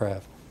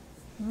aircraft.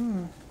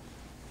 Mm.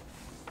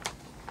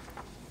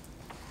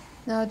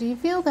 Now, do you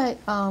feel that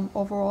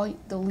overall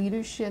the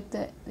leadership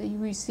that you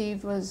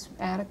received was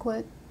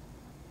adequate?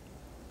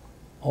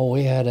 Oh,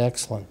 we had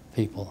excellent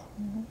people.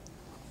 Mm-hmm.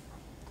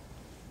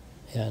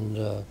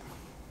 And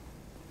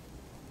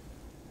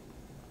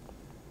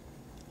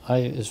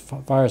as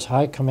far as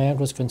high command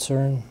was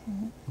concerned,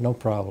 Mm-hmm. no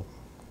problem.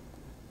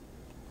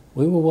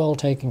 We were well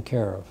taken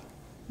care of.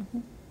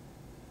 Mm-hmm.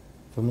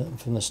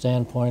 From the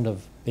standpoint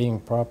of being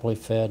properly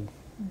fed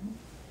Mm-hmm.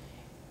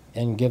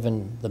 and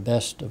given the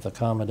best of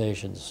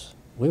accommodations.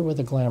 We were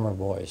the glamour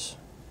boys.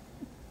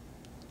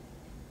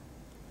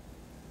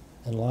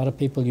 And a lot of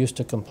people used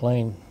to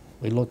complain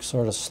we looked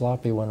sort of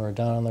sloppy when we were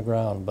down on the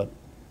ground, but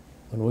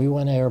when we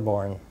went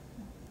airborne,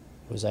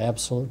 it was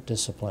absolute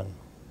discipline.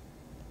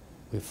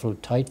 We flew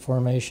tight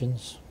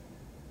formations,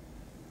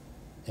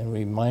 and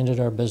we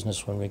minded our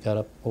business when we got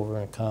up over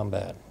in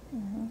combat.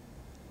 Mm-hmm.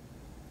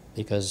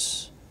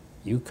 Because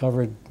you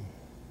covered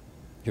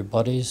your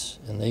buddies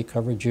and they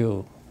covered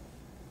you.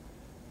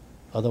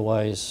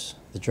 Otherwise,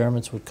 the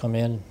Germans would come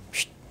in,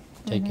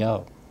 take you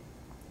out.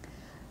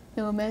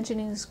 You were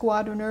mentioning the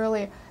squadron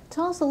earlier.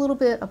 Tell us a little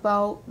bit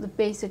about the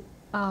basic,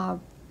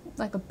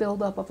 like a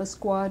buildup of a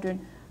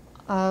squadron.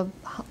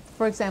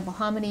 For example,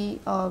 how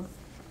many of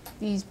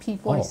these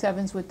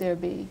P-47s would there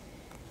be?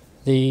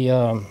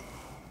 The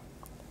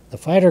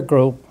fighter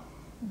group,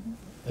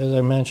 as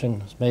I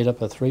mentioned, is made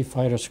up of 3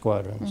 fighter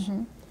squadrons.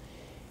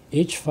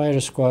 Each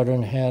fighter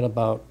squadron had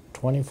about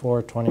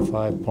 24,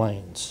 25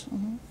 planes.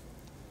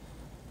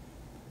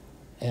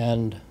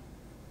 And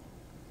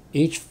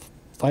each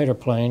fighter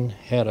plane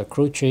had a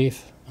crew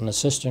chief, an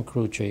assistant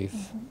crew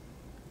chief.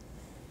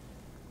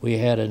 We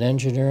had an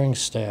engineering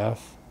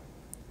staff.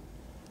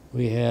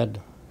 We had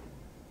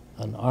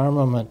an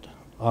armament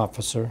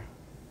officer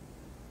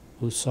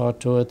who saw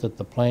to it that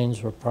the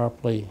planes were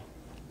properly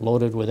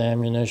loaded with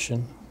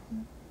ammunition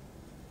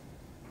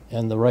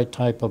and the right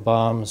type of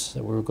bombs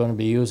that we were going to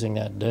be using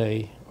that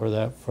day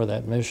or for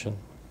that mission.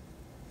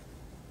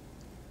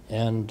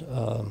 And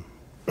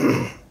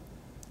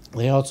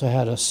they also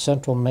had a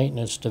central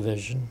maintenance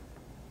division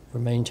for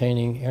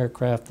maintaining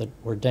aircraft that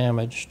were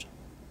damaged.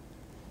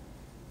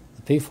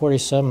 The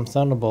P-47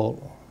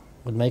 Thunderbolt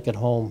would make it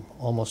home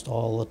almost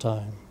all the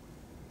time.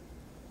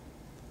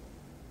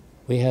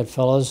 We had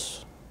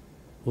fellows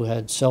who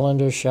had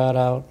cylinders shot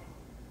out.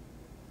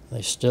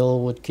 They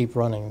still would keep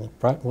running. The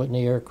Pratt &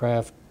 Whitney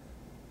aircraft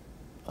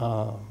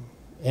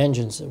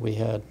engines that we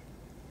had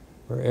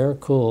were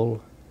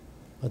air-cooled,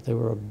 but they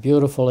were a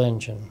beautiful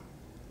engine.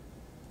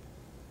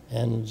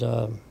 And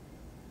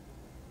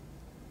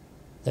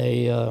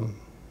they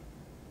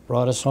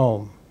brought us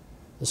home.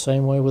 The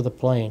same way with the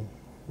plane.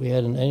 We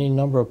had any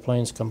number of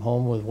planes come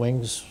home with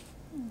wings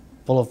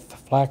full of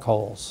flak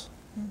holes.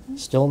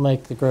 Still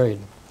make the grade.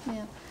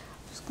 Yeah. I'm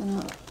just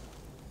going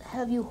to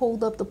have you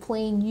hold up the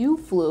plane you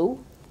flew.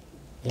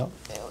 Yep.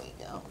 There we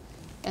go.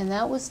 And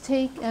that was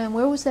taken,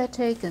 where was that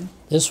taken?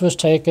 This was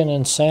taken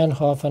in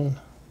Sandhofen,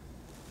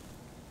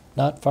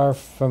 not far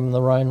from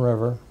the Rhine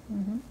River.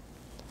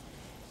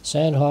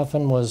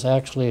 Sandhofen was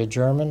actually a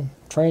German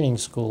training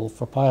school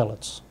for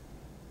pilots,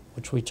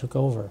 which we took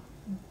over.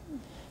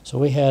 So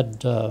we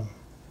had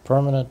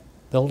permanent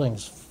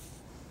buildings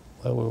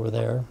while we were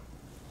there.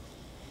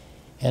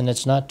 And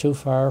it's not too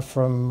far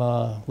from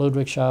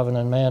Ludwigshafen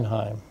and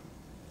Mannheim,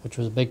 which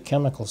was a big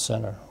chemical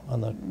center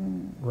on the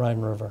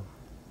Rhine River.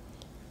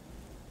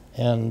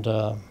 And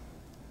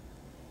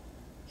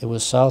it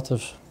was south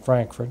of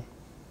Frankfurt.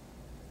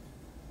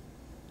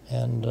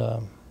 And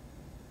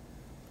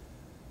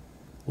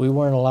we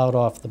weren't allowed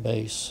off the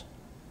base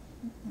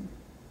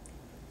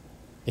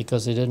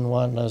because they didn't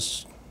want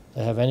us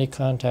to have any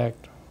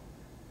contact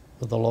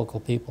with the local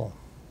people.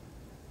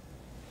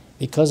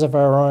 Because of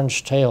our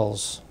orange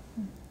tails,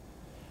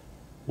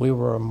 we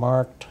were a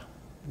marked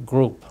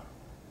group.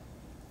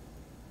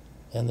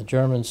 And the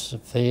Germans,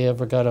 if they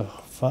ever got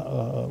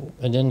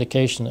an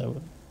indication that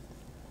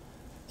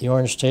the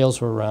orange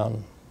tails were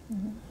around,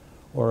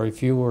 or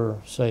if you were,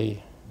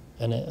 say,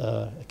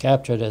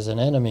 captured as an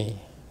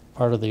enemy,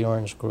 part of the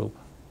orange group,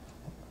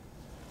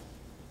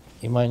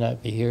 you might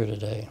not be here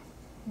today.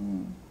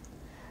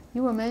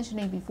 You were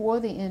mentioning before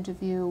the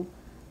interview,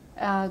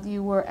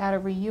 you were at a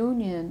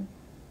reunion,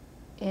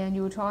 and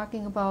you were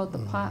talking about the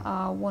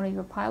one of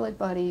your pilot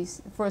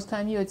buddies, the first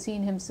time you had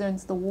seen him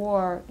since the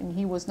war, and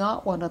he was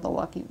not one of the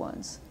lucky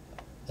ones.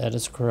 That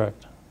is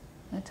correct.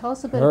 Now tell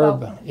us a bit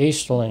about... Herb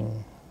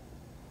Easterling,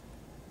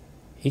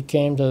 he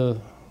came to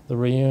the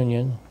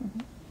reunion.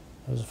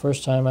 It was the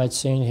first time I'd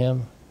seen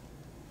him,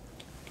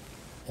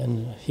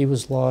 and he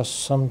was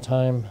lost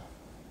sometime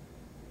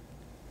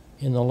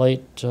in the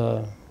late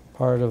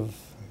part of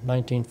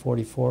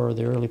 1944 or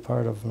the early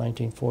part of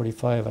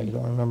 1945. I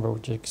don't remember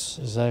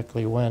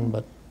exactly when,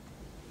 but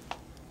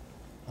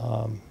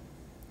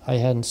I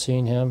hadn't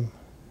seen him.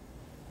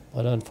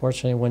 But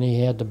unfortunately, when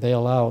he had to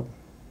bail out,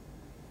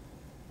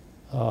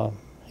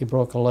 he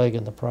broke a leg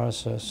in the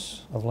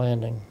process of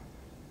landing.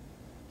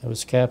 It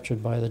was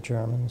captured by the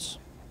Germans.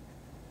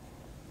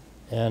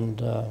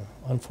 And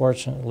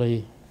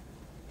unfortunately,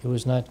 he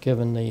was not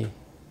given the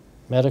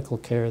medical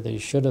care that he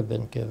should have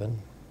been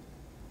given.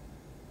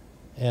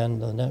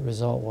 And the net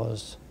result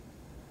was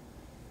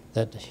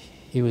that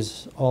he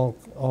was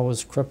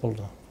always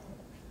crippled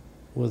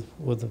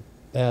with a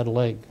bad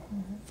leg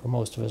for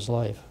most of his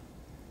life.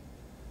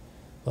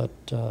 But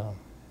other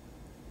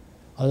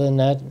than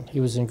that, he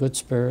was in good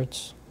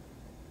spirits,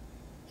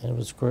 and it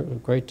was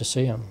great to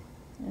see him.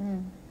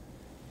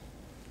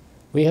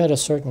 We had a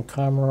certain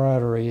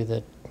camaraderie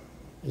that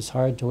is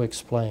hard to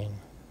explain,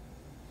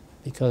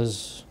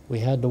 because we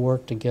had to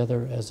work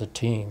together as a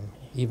team,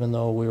 even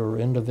though we were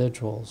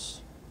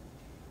individuals.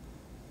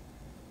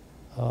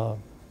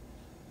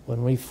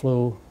 When we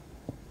flew,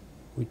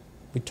 we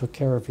took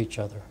care of each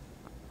other.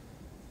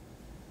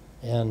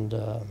 And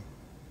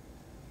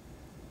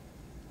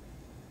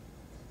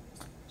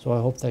so I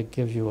hope that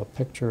gives you a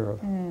picture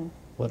of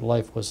what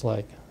life was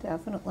like.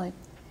 Definitely.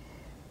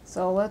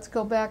 So let's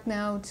go back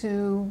now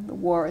to the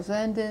war has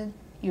ended.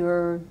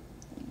 You've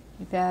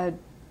had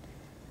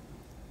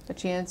a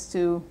chance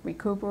to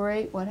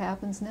recuperate. What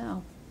happens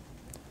now?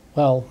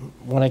 Well,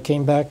 when I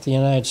came back to the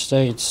United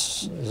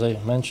States, as I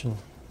mentioned,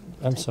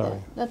 I'm sorry.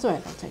 That's all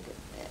right, I'll take it.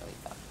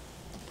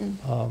 There we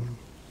go.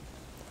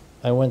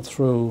 I went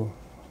through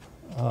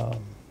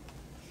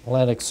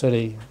Atlantic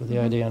City with the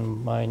idea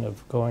in mind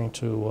of going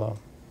to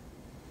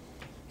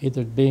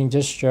either being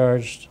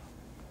discharged,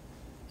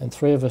 and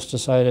 3 of us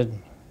decided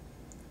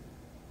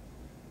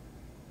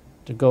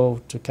to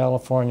go to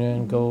California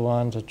and go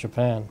on to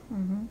Japan.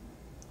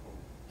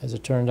 As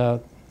it turned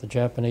out, the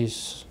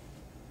Japanese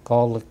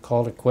called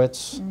it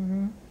quits,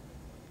 and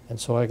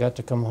so I got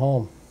to come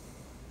home.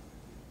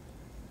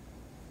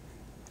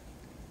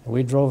 And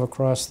we drove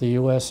across the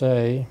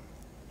USA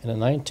in a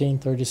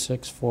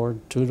 1936 Ford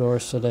 2-door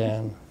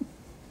sedan.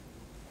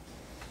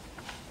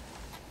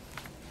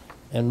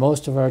 And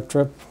most of our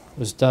trip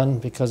was done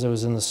because it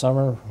was in the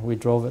summer. We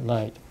drove at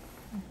night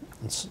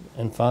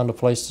and found a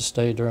place to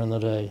stay during the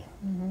day.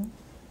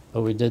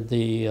 But we did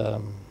the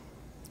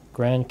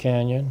Grand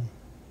Canyon,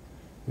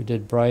 we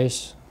did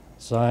Bryce,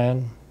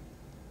 Zion,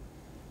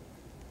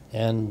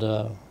 and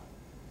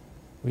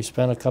we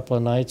spent a couple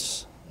of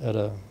nights at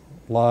a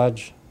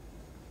lodge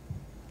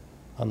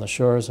on the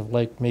shores of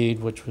Lake Mead,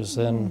 which was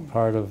then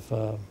part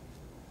of,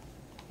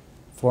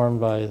 formed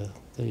by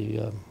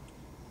the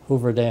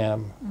Hoover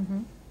Dam.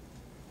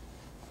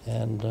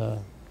 And,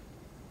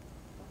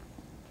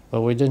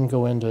 but we didn't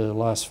go into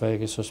Las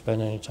Vegas or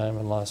spend any time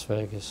in Las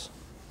Vegas.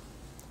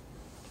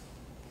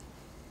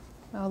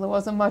 Well, there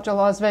wasn't much of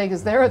Las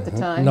Vegas there at the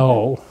time.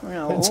 No,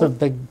 No. it's a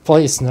big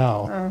place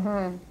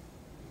now.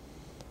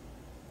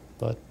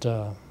 But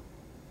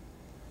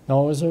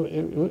no,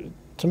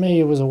 to me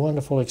it was a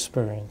wonderful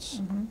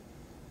experience.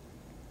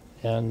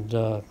 And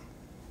the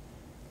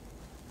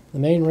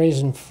main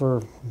reason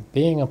for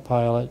being a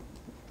pilot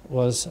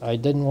was I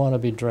didn't want to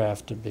be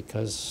drafted,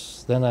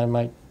 because then I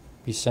might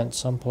be sent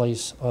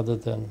someplace other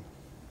than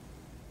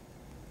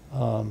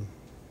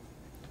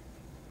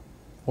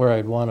where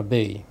I'd want to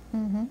be.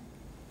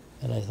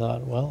 And I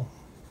thought, well,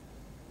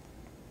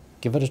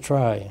 give it a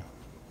try.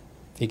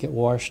 If you get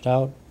washed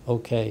out,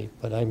 okay,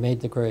 but I made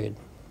the grade.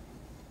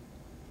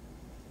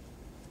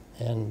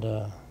 And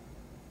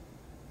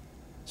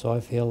so I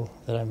feel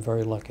that I'm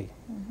very lucky.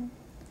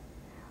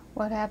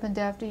 What happened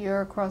after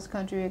your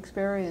cross-country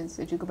experience?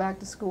 Did you go back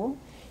to school?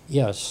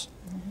 Yes.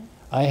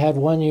 I had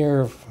 1 year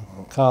of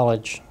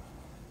college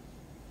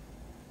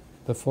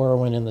before I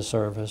went in the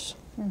service.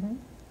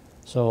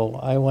 So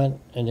I went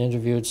and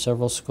interviewed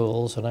several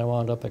schools, and I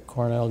wound up at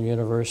Cornell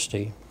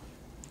University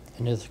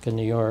in Ithaca,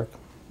 New York,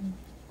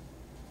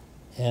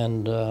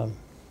 and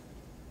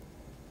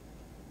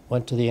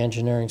went to the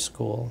engineering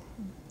school.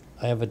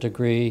 I have a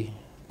degree,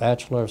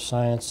 Bachelor of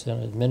Science in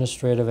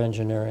Administrative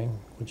Engineering,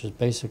 which is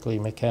basically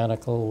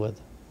mechanical with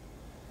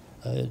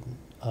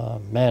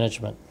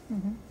management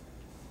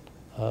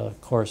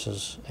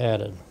courses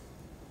added.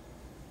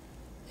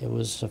 It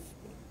was the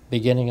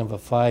beginning of a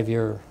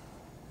 5-year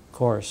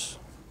course,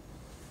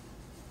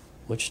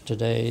 which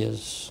today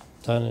is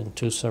done in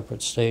 2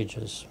 separate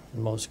stages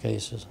in most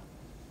cases.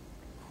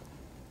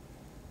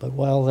 But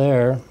while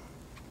there,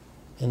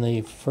 in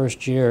the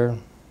first year,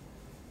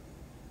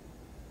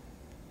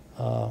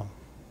 a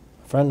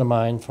friend of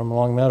mine from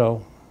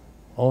Longmeadow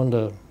owned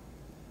a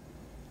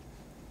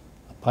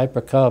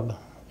Piper Cub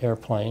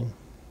airplane,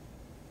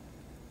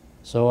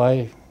 so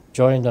I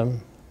joined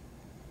him.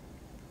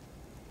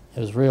 It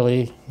was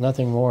really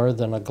nothing more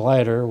than a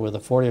glider with a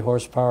 40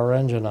 horsepower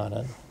engine on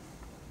it.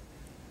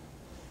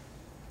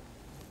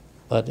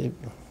 But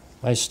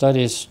my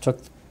studies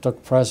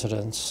took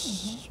precedence,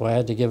 so I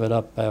had to give it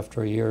up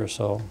after a year or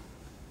so.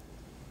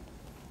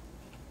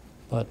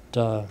 But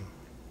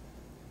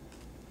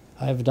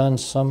I've done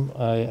some.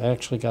 I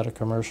actually got a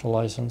commercial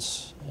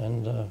license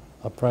and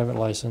a private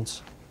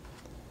license.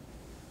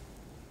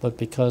 But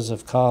because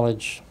of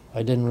college,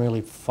 I didn't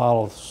really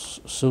follow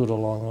suit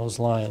along those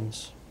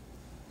lines.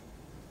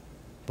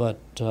 But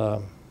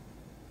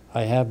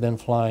I have been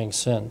flying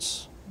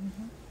since.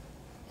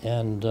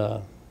 And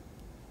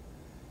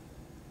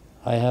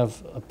I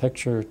have a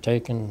picture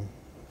taken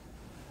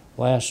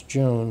last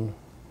June,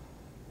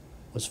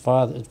 was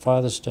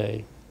Father's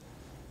Day.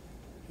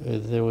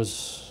 There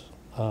was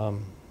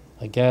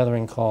a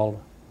gathering called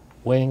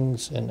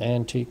Wings and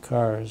Antique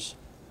Cars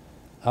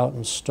out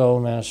in Stowe,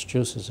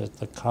 Massachusetts at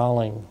the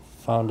Colling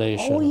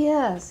Foundation. Oh,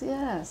 yes,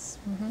 yes.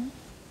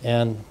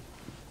 And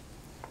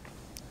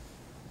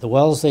the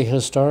Wellesley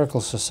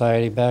Historical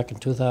Society back in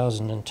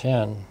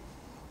 2010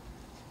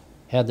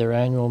 had their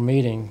annual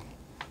meeting,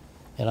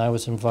 and I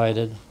was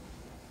invited.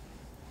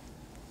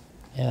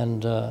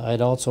 And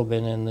I'd also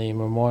been in the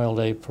Memorial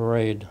Day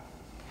Parade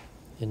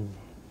in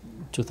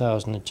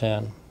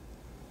 2010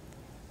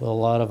 with a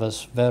lot of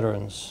us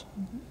veterans.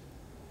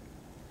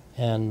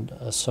 And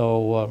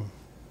so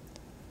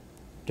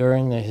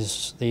during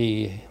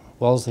the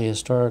Wellesley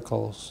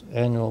Historical's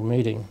annual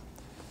meeting,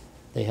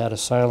 they had a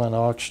silent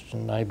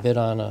auction. I bid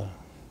on a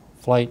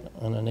flight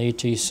on an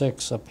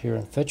AT-6 up here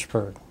in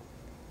Fitchburg.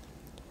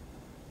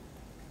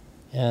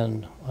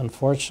 And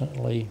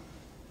unfortunately,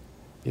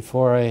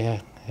 before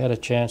I had a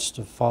chance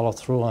to follow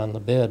through on the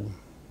bid,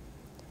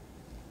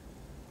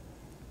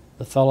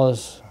 the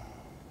fellows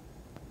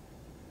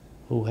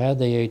who had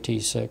the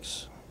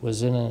AT-6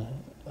 was in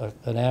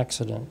an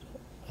accident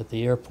at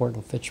the airport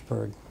in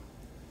Fitchburg.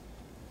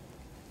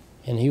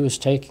 and he was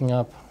taking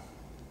up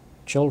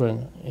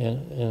children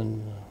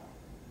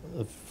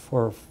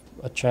for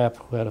a chap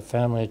who had a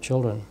family of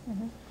children.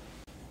 Mm-hmm.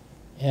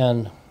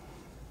 And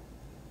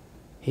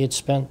he had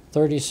spent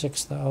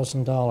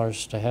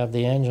 $36,000 to have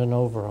the engine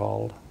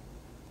overhauled.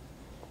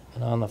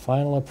 And on the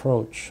final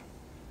approach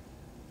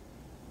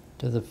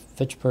to the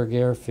Fitchburg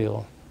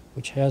airfield,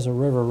 which has a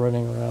river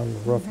running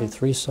around roughly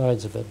 3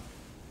 sides of it,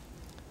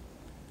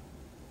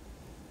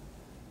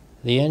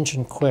 the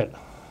engine quit.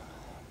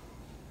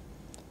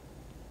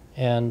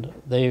 And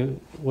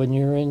when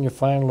you're in your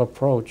final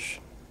approach,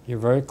 you're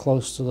very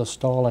close to the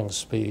stalling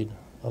speed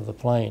of the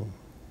plane.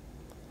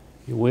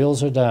 Your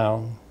wheels are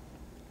down,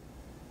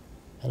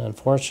 and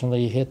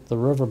unfortunately you hit the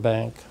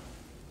riverbank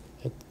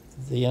at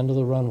the end of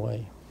the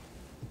runway.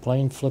 The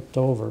plane flipped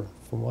over,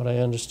 from what I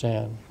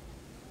understand.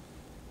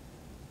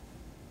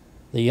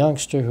 The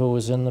youngster who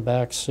was in the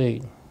back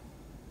seat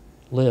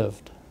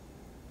lived,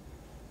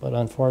 but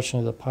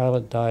unfortunately the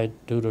pilot died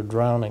due to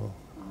drowning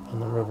in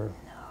the river.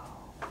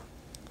 No.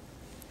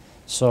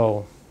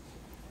 So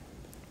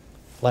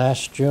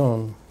last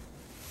June,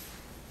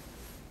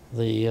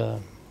 the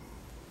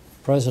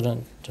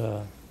President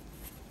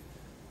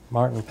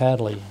Martin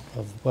Padley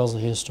of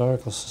Wellesley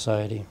Historical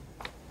Society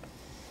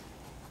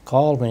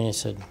called me and he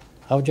said,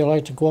 "How would you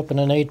like to go up in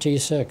an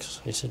AT-6?"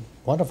 I said,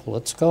 "Wonderful,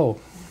 let's go."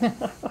 He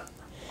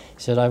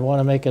said, "I want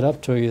to make it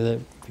up to you that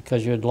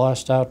because you had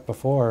lost out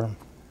before."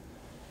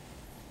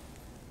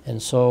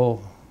 And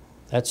so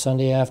that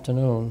Sunday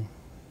afternoon,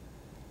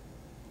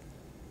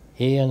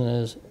 he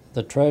and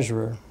the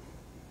treasurer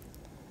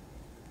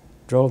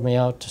drove me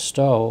out to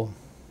Stowe,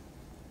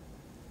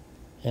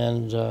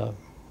 and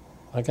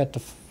I got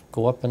to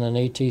go up in an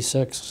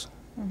AT-6,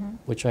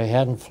 which I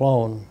hadn't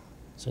flown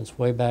since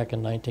way back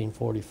in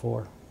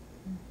 1944.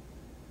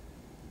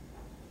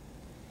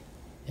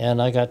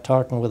 And I got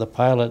talking with a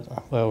pilot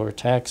while we were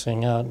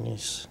taxiing out, and he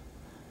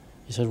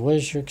said, "What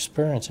is your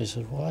experience?" I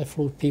said, "Well, I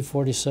flew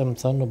P-47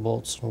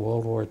 Thunderbolts in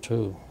World War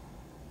II."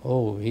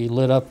 Oh, he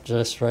lit up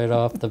just right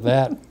off the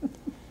bat.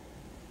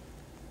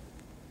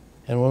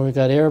 And when we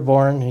got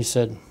airborne, he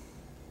said,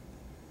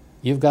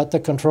 "You've got the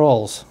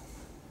controls."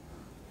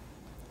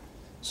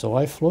 So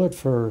I flew it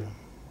for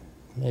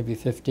maybe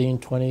 15,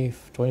 20,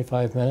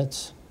 25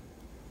 minutes,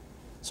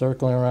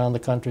 circling around the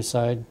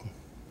countryside.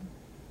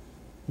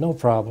 No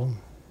problem.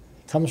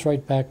 It comes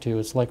right back to you.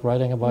 It's like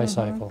riding a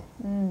bicycle.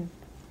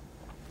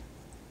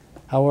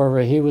 However,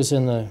 he was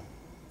in the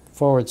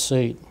forward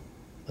seat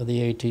of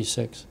the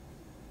AT-6.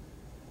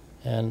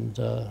 And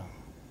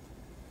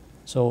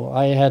so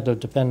I had to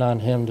depend on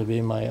him to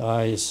be my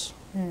eyes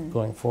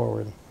going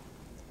forward.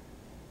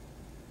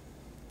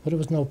 But it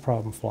was no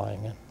problem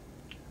flying it.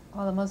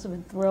 Oh, that must have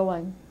been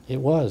thrilling.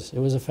 It was. It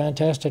was a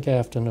fantastic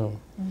afternoon.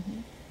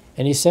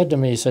 And he said to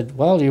me, he said,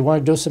 "Well, do you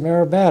want to do some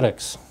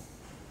aerobatics?"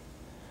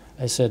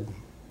 I said,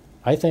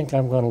 "I think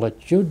I'm going to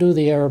let you do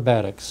the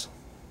aerobatics."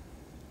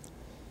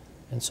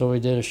 And so we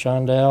did a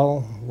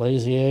chandelle,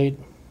 lazy 8.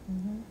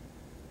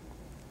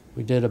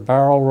 We did a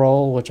barrel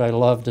roll, which I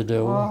love to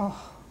do. Oh,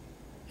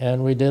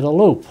 And we did a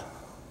loop.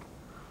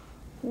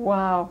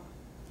 wow.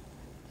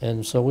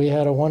 And so we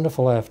had a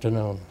wonderful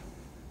afternoon.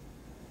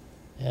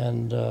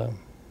 And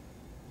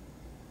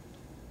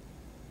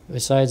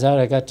besides that,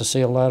 I got to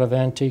see a lot of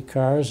antique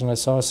cars, and I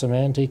saw some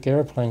antique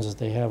airplanes that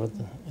they have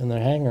in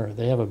their hangar.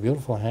 They have a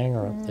beautiful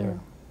hangar up there.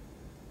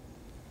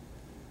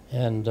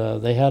 And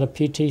they had a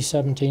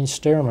PT-17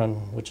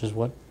 Stearman, which is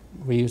what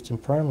we used in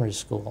primary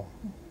school.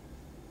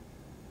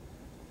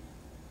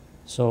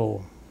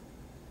 So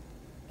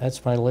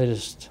that's my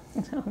latest.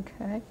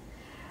 Okay.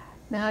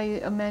 Now you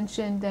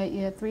mentioned that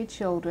you had 3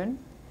 children.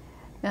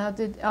 Now,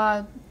 did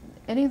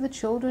any of the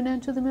children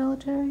enter the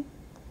military?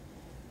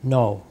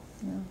 No.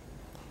 No.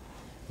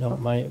 No,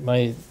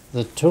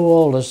 the 2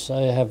 oldest,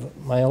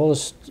 my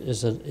oldest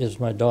is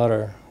my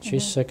daughter.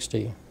 She's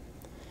 60.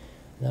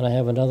 Then I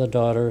have another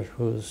daughter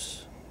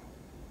who's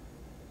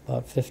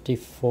about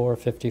 54,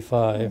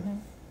 55.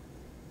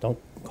 Don't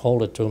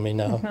hold it to me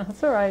now.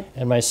 That's all right.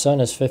 And my son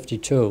is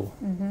 52.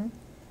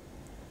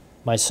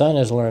 My son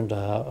has learned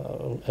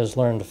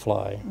to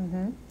fly.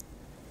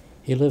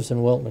 He lives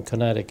in Wilton,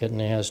 Connecticut, and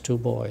he has 2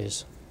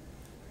 boys.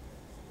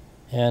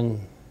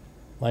 And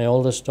my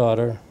oldest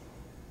daughter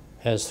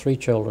has 3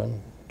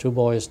 children, 2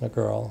 boys and a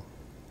girl.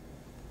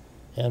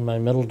 And my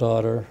middle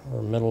daughter,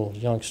 or middle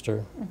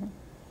youngster,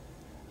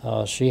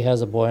 she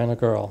has a boy and a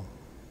girl.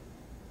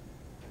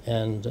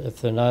 And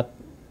if they're not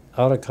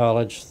out of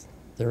college,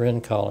 they're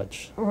in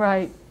college.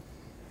 Right.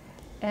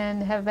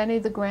 And have any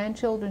of the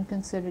grandchildren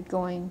considered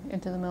going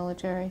into the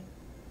military?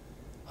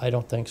 I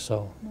don't think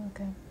so.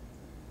 Okay.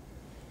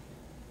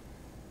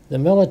 The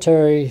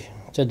military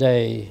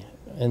today,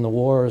 in the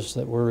wars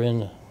that we're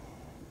in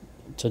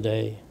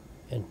today,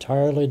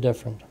 entirely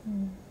different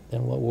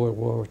than what World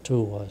War II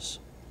was.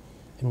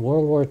 In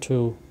World War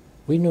II,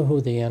 we knew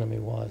who the enemy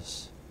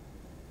was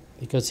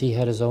because he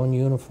had his own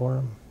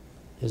uniform,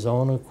 his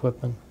own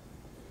equipment.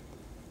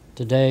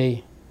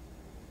 Today,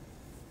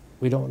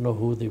 we don't know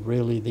who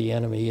really the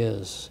enemy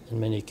is in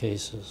many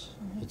cases.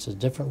 It's a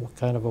different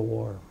kind of a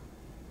war.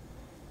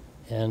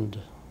 And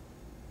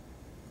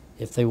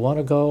if they want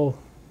to go,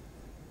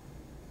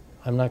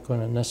 I'm not going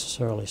to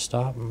necessarily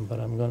stop them, but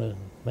I'm going to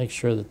make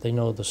sure that they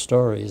know the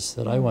stories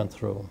that I went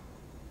through.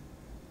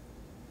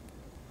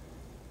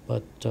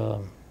 But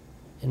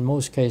in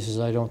most cases,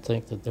 I don't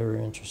think that they're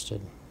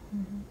interested.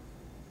 Mm-hmm.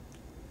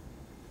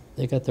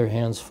 They got their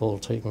hands full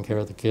taking care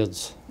of the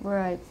kids.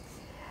 Right.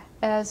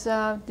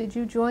 Did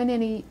you join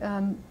any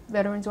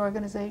veterans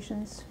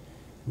organizations?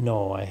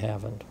 No, I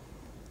haven't.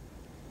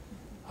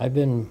 I've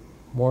been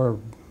more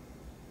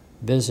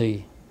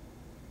busy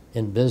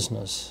in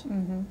business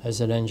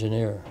as an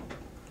engineer.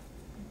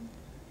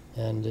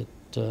 And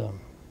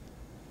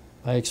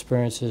my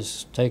experience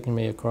has taken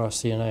me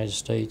across the United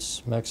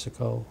States,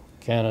 Mexico,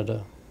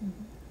 Canada,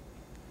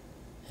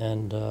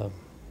 and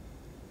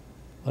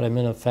but I'm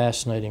in a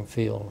fascinating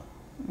field.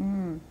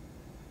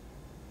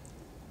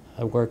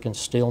 I work in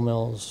steel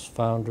mills,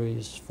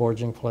 foundries,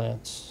 forging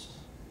plants,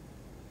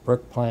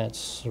 brick plants,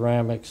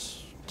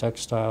 ceramics,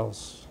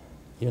 textiles,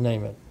 you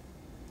name it.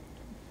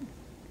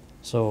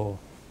 So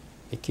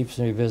it keeps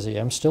me busy.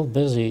 I'm still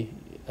busy.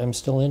 I'm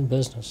still in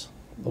business.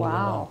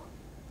 Wow.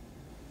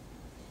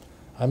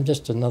 I'm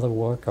just another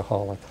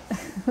workaholic.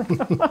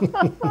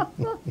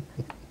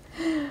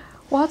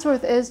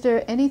 Wadsworth, is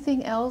there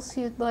anything else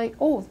you'd like?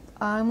 Oh,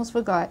 I almost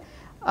forgot.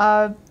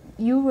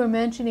 You were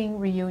mentioning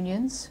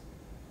reunions.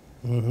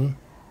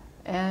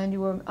 And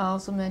you were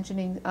also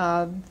mentioning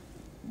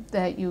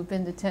that you've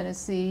been to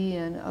Tennessee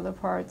and other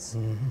parts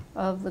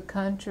of the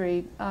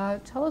country.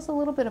 Tell us a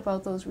little bit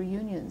about those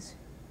reunions.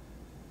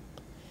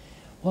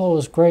 Well, it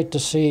was great to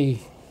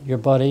see your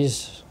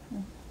buddies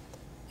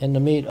and to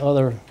meet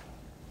other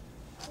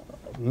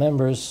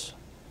members.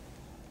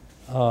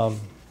 I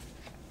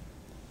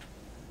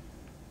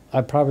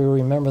probably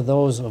remember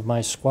those of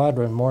my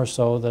squadron more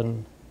so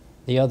than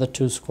the other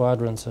two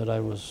squadrons that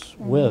I was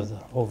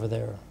with over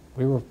there.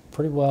 We were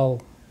pretty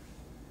well,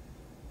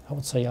 I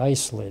would say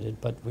isolated,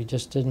 but we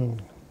just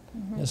didn't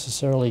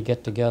necessarily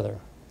get together.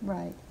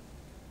 Right.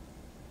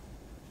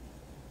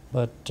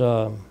 But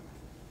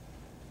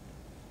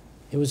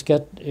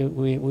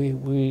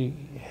we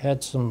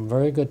had some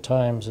very good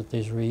times at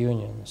these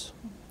reunions.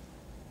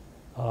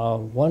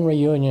 One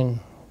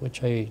reunion,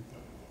 which I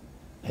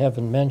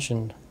haven't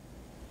mentioned,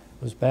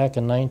 was back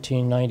in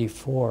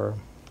 1994,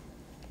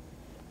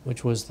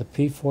 which was the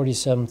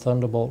P-47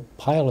 Thunderbolt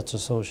Pilots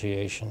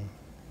Association,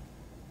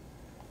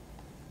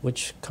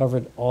 which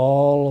covered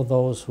all of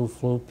those who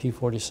flew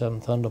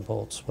P-47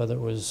 Thunderbolts, whether it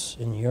was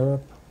in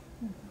Europe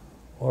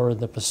or in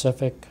the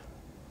Pacific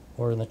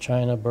or in the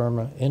China,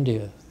 Burma,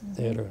 India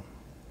theater.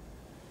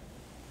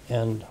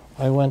 And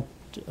I went,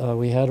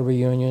 we had a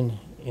reunion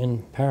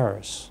in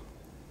Paris.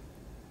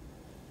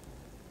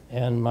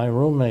 And my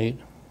roommate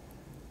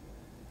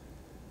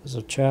was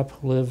a chap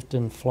who lived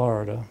in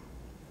Florida.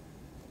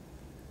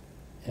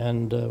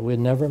 And we'd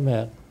never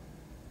met,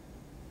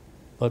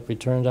 but we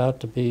turned out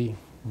to be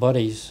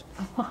buddies.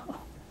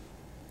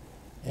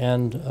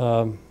 And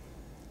the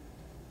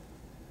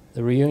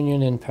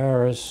reunion in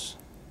Paris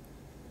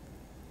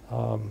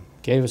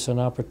gave us an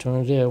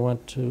opportunity. I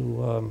went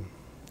to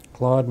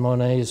Claude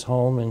Monet's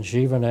home in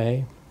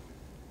Giverny,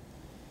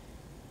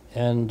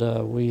 and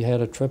we had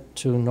a trip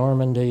to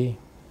Normandy,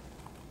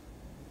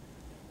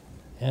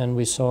 and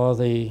we saw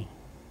the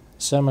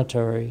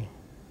cemetery,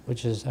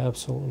 which is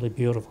absolutely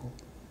beautiful.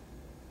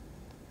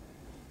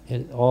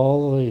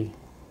 All the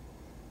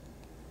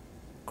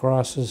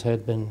crosses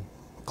had been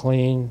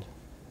cleaned,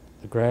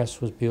 the grass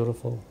was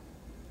beautiful.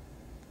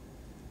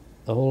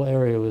 The whole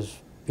area was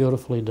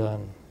beautifully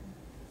done.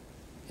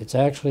 It's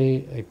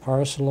actually a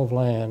parcel of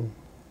land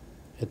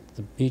at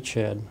the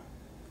beachhead,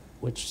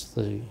 which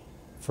the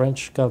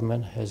French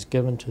government has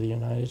given to the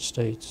United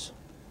States,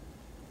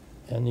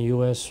 and the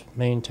U.S.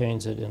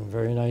 maintains it in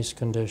very nice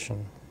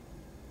condition.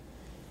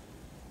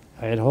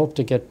 I had hoped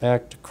to get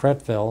back to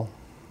Cretville,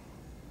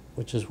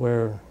 which is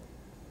where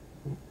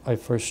I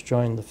first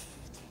joined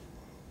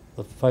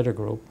the fighter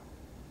group,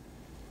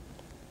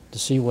 to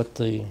see what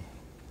the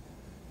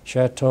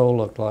chateau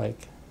looked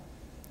like.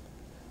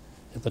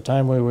 At the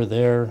time we were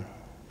there,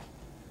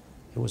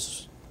 it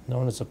was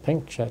known as a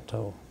pink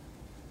chateau.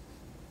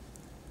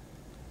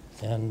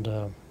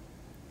 And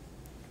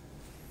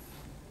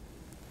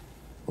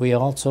we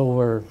also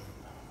were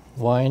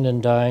wined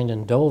and dined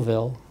in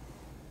Deauville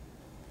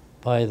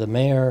by the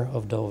mayor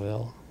of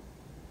Deauville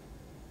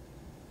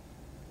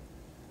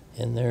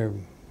in their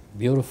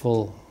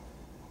beautiful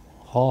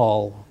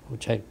hall,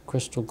 which had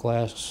crystal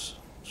glass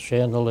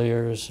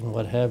chandeliers and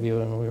what have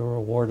you, and we were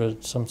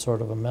awarded some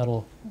sort of a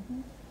medal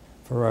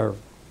for our,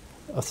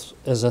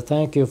 as a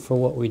thank you for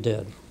what we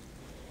did.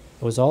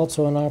 It was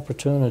also an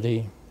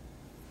opportunity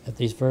at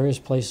these various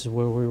places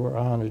where we were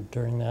honored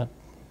during that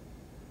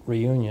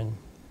reunion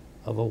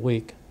of a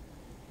week.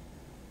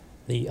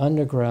 The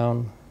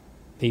underground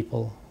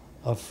people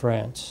of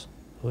France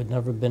who had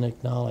never been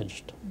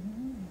acknowledged.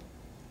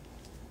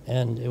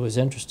 And it was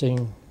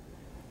interesting.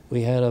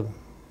 We had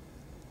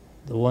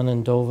the one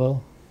in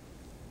Deauville.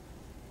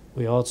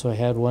 We also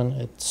had one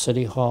at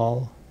City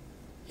Hall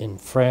in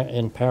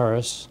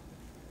Paris,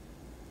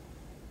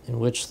 in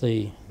which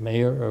the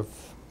mayor of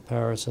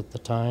Paris at the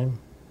time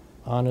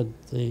honored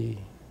the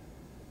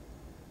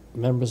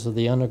members of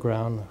the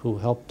underground who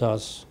helped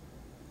us.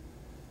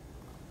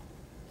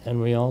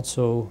 And we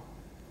also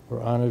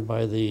were honored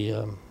by the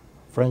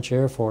French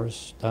Air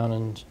Force down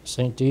in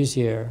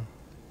Saint-Dizier.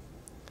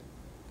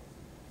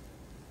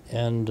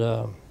 And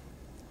on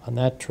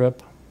that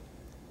trip,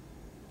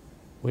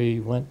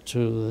 we went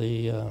to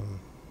the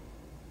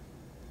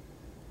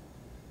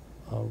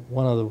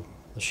one of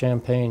the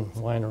champagne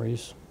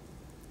wineries.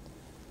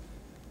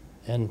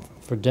 And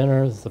for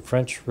dinner, the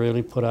French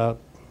really put out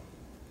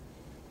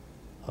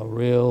a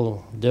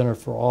real dinner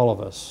for all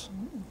of us.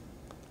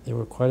 There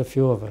were quite a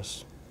few of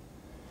us.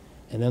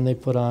 And then they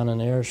put on an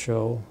air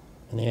show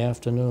in the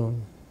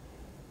afternoon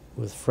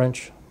with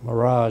French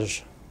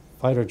Mirage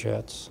fighter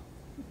jets.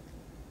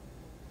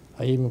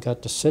 I even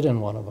got to sit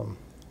in one of them.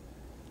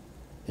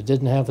 It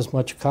didn't have as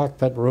much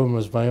cockpit room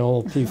as my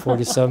old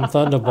P-47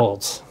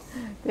 Thunderbolts.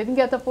 Didn't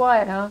get to fly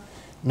it, huh?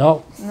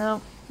 No.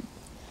 No.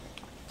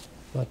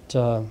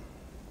 But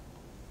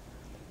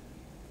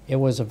it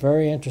was a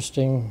very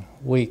interesting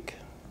week.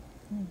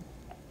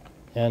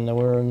 And there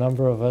were a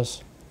number of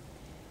us.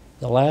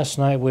 The last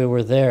night we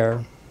were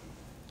there,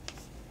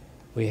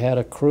 we had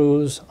a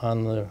cruise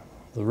on the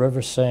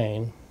River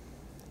Seine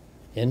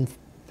in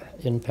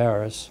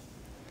Paris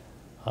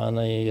on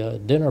a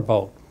dinner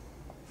boat.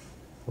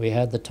 We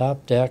had the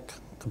top deck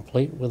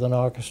complete with an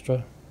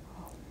orchestra.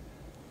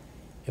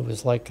 It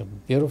was like a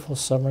beautiful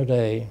summer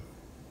day.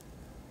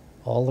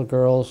 All the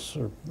girls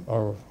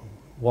or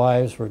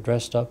wives were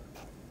dressed up.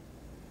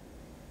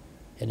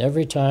 And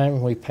every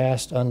time we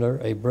passed under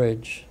a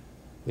bridge,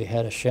 we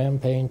had a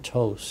champagne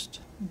toast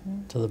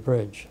to the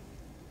bridge.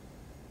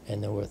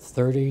 And there were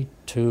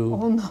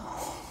 32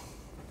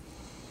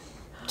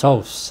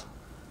 toasts.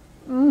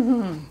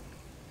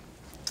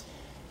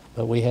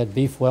 But we had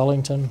beef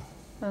Wellington,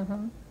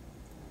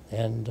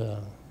 and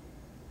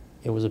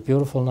it was a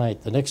beautiful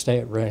night. The next day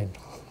it rained,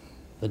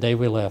 the day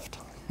we left.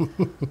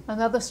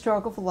 Another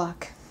stroke of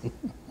luck.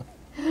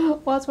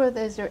 Wadsworth,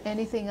 is there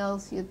anything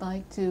else you'd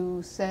like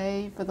to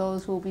say for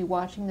those who will be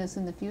watching this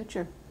in the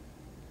future?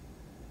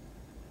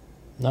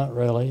 Not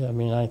really. I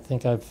mean, I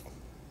think I've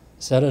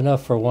said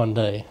enough for one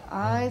day.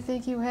 I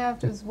think you have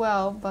to as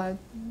well, but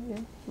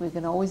we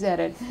can always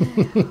edit.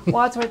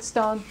 Wadsworth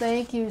Stone,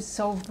 thank you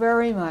so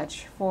very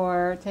much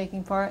for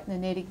taking part in the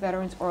Natick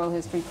Veterans Oral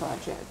History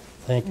Project.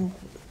 Thank you.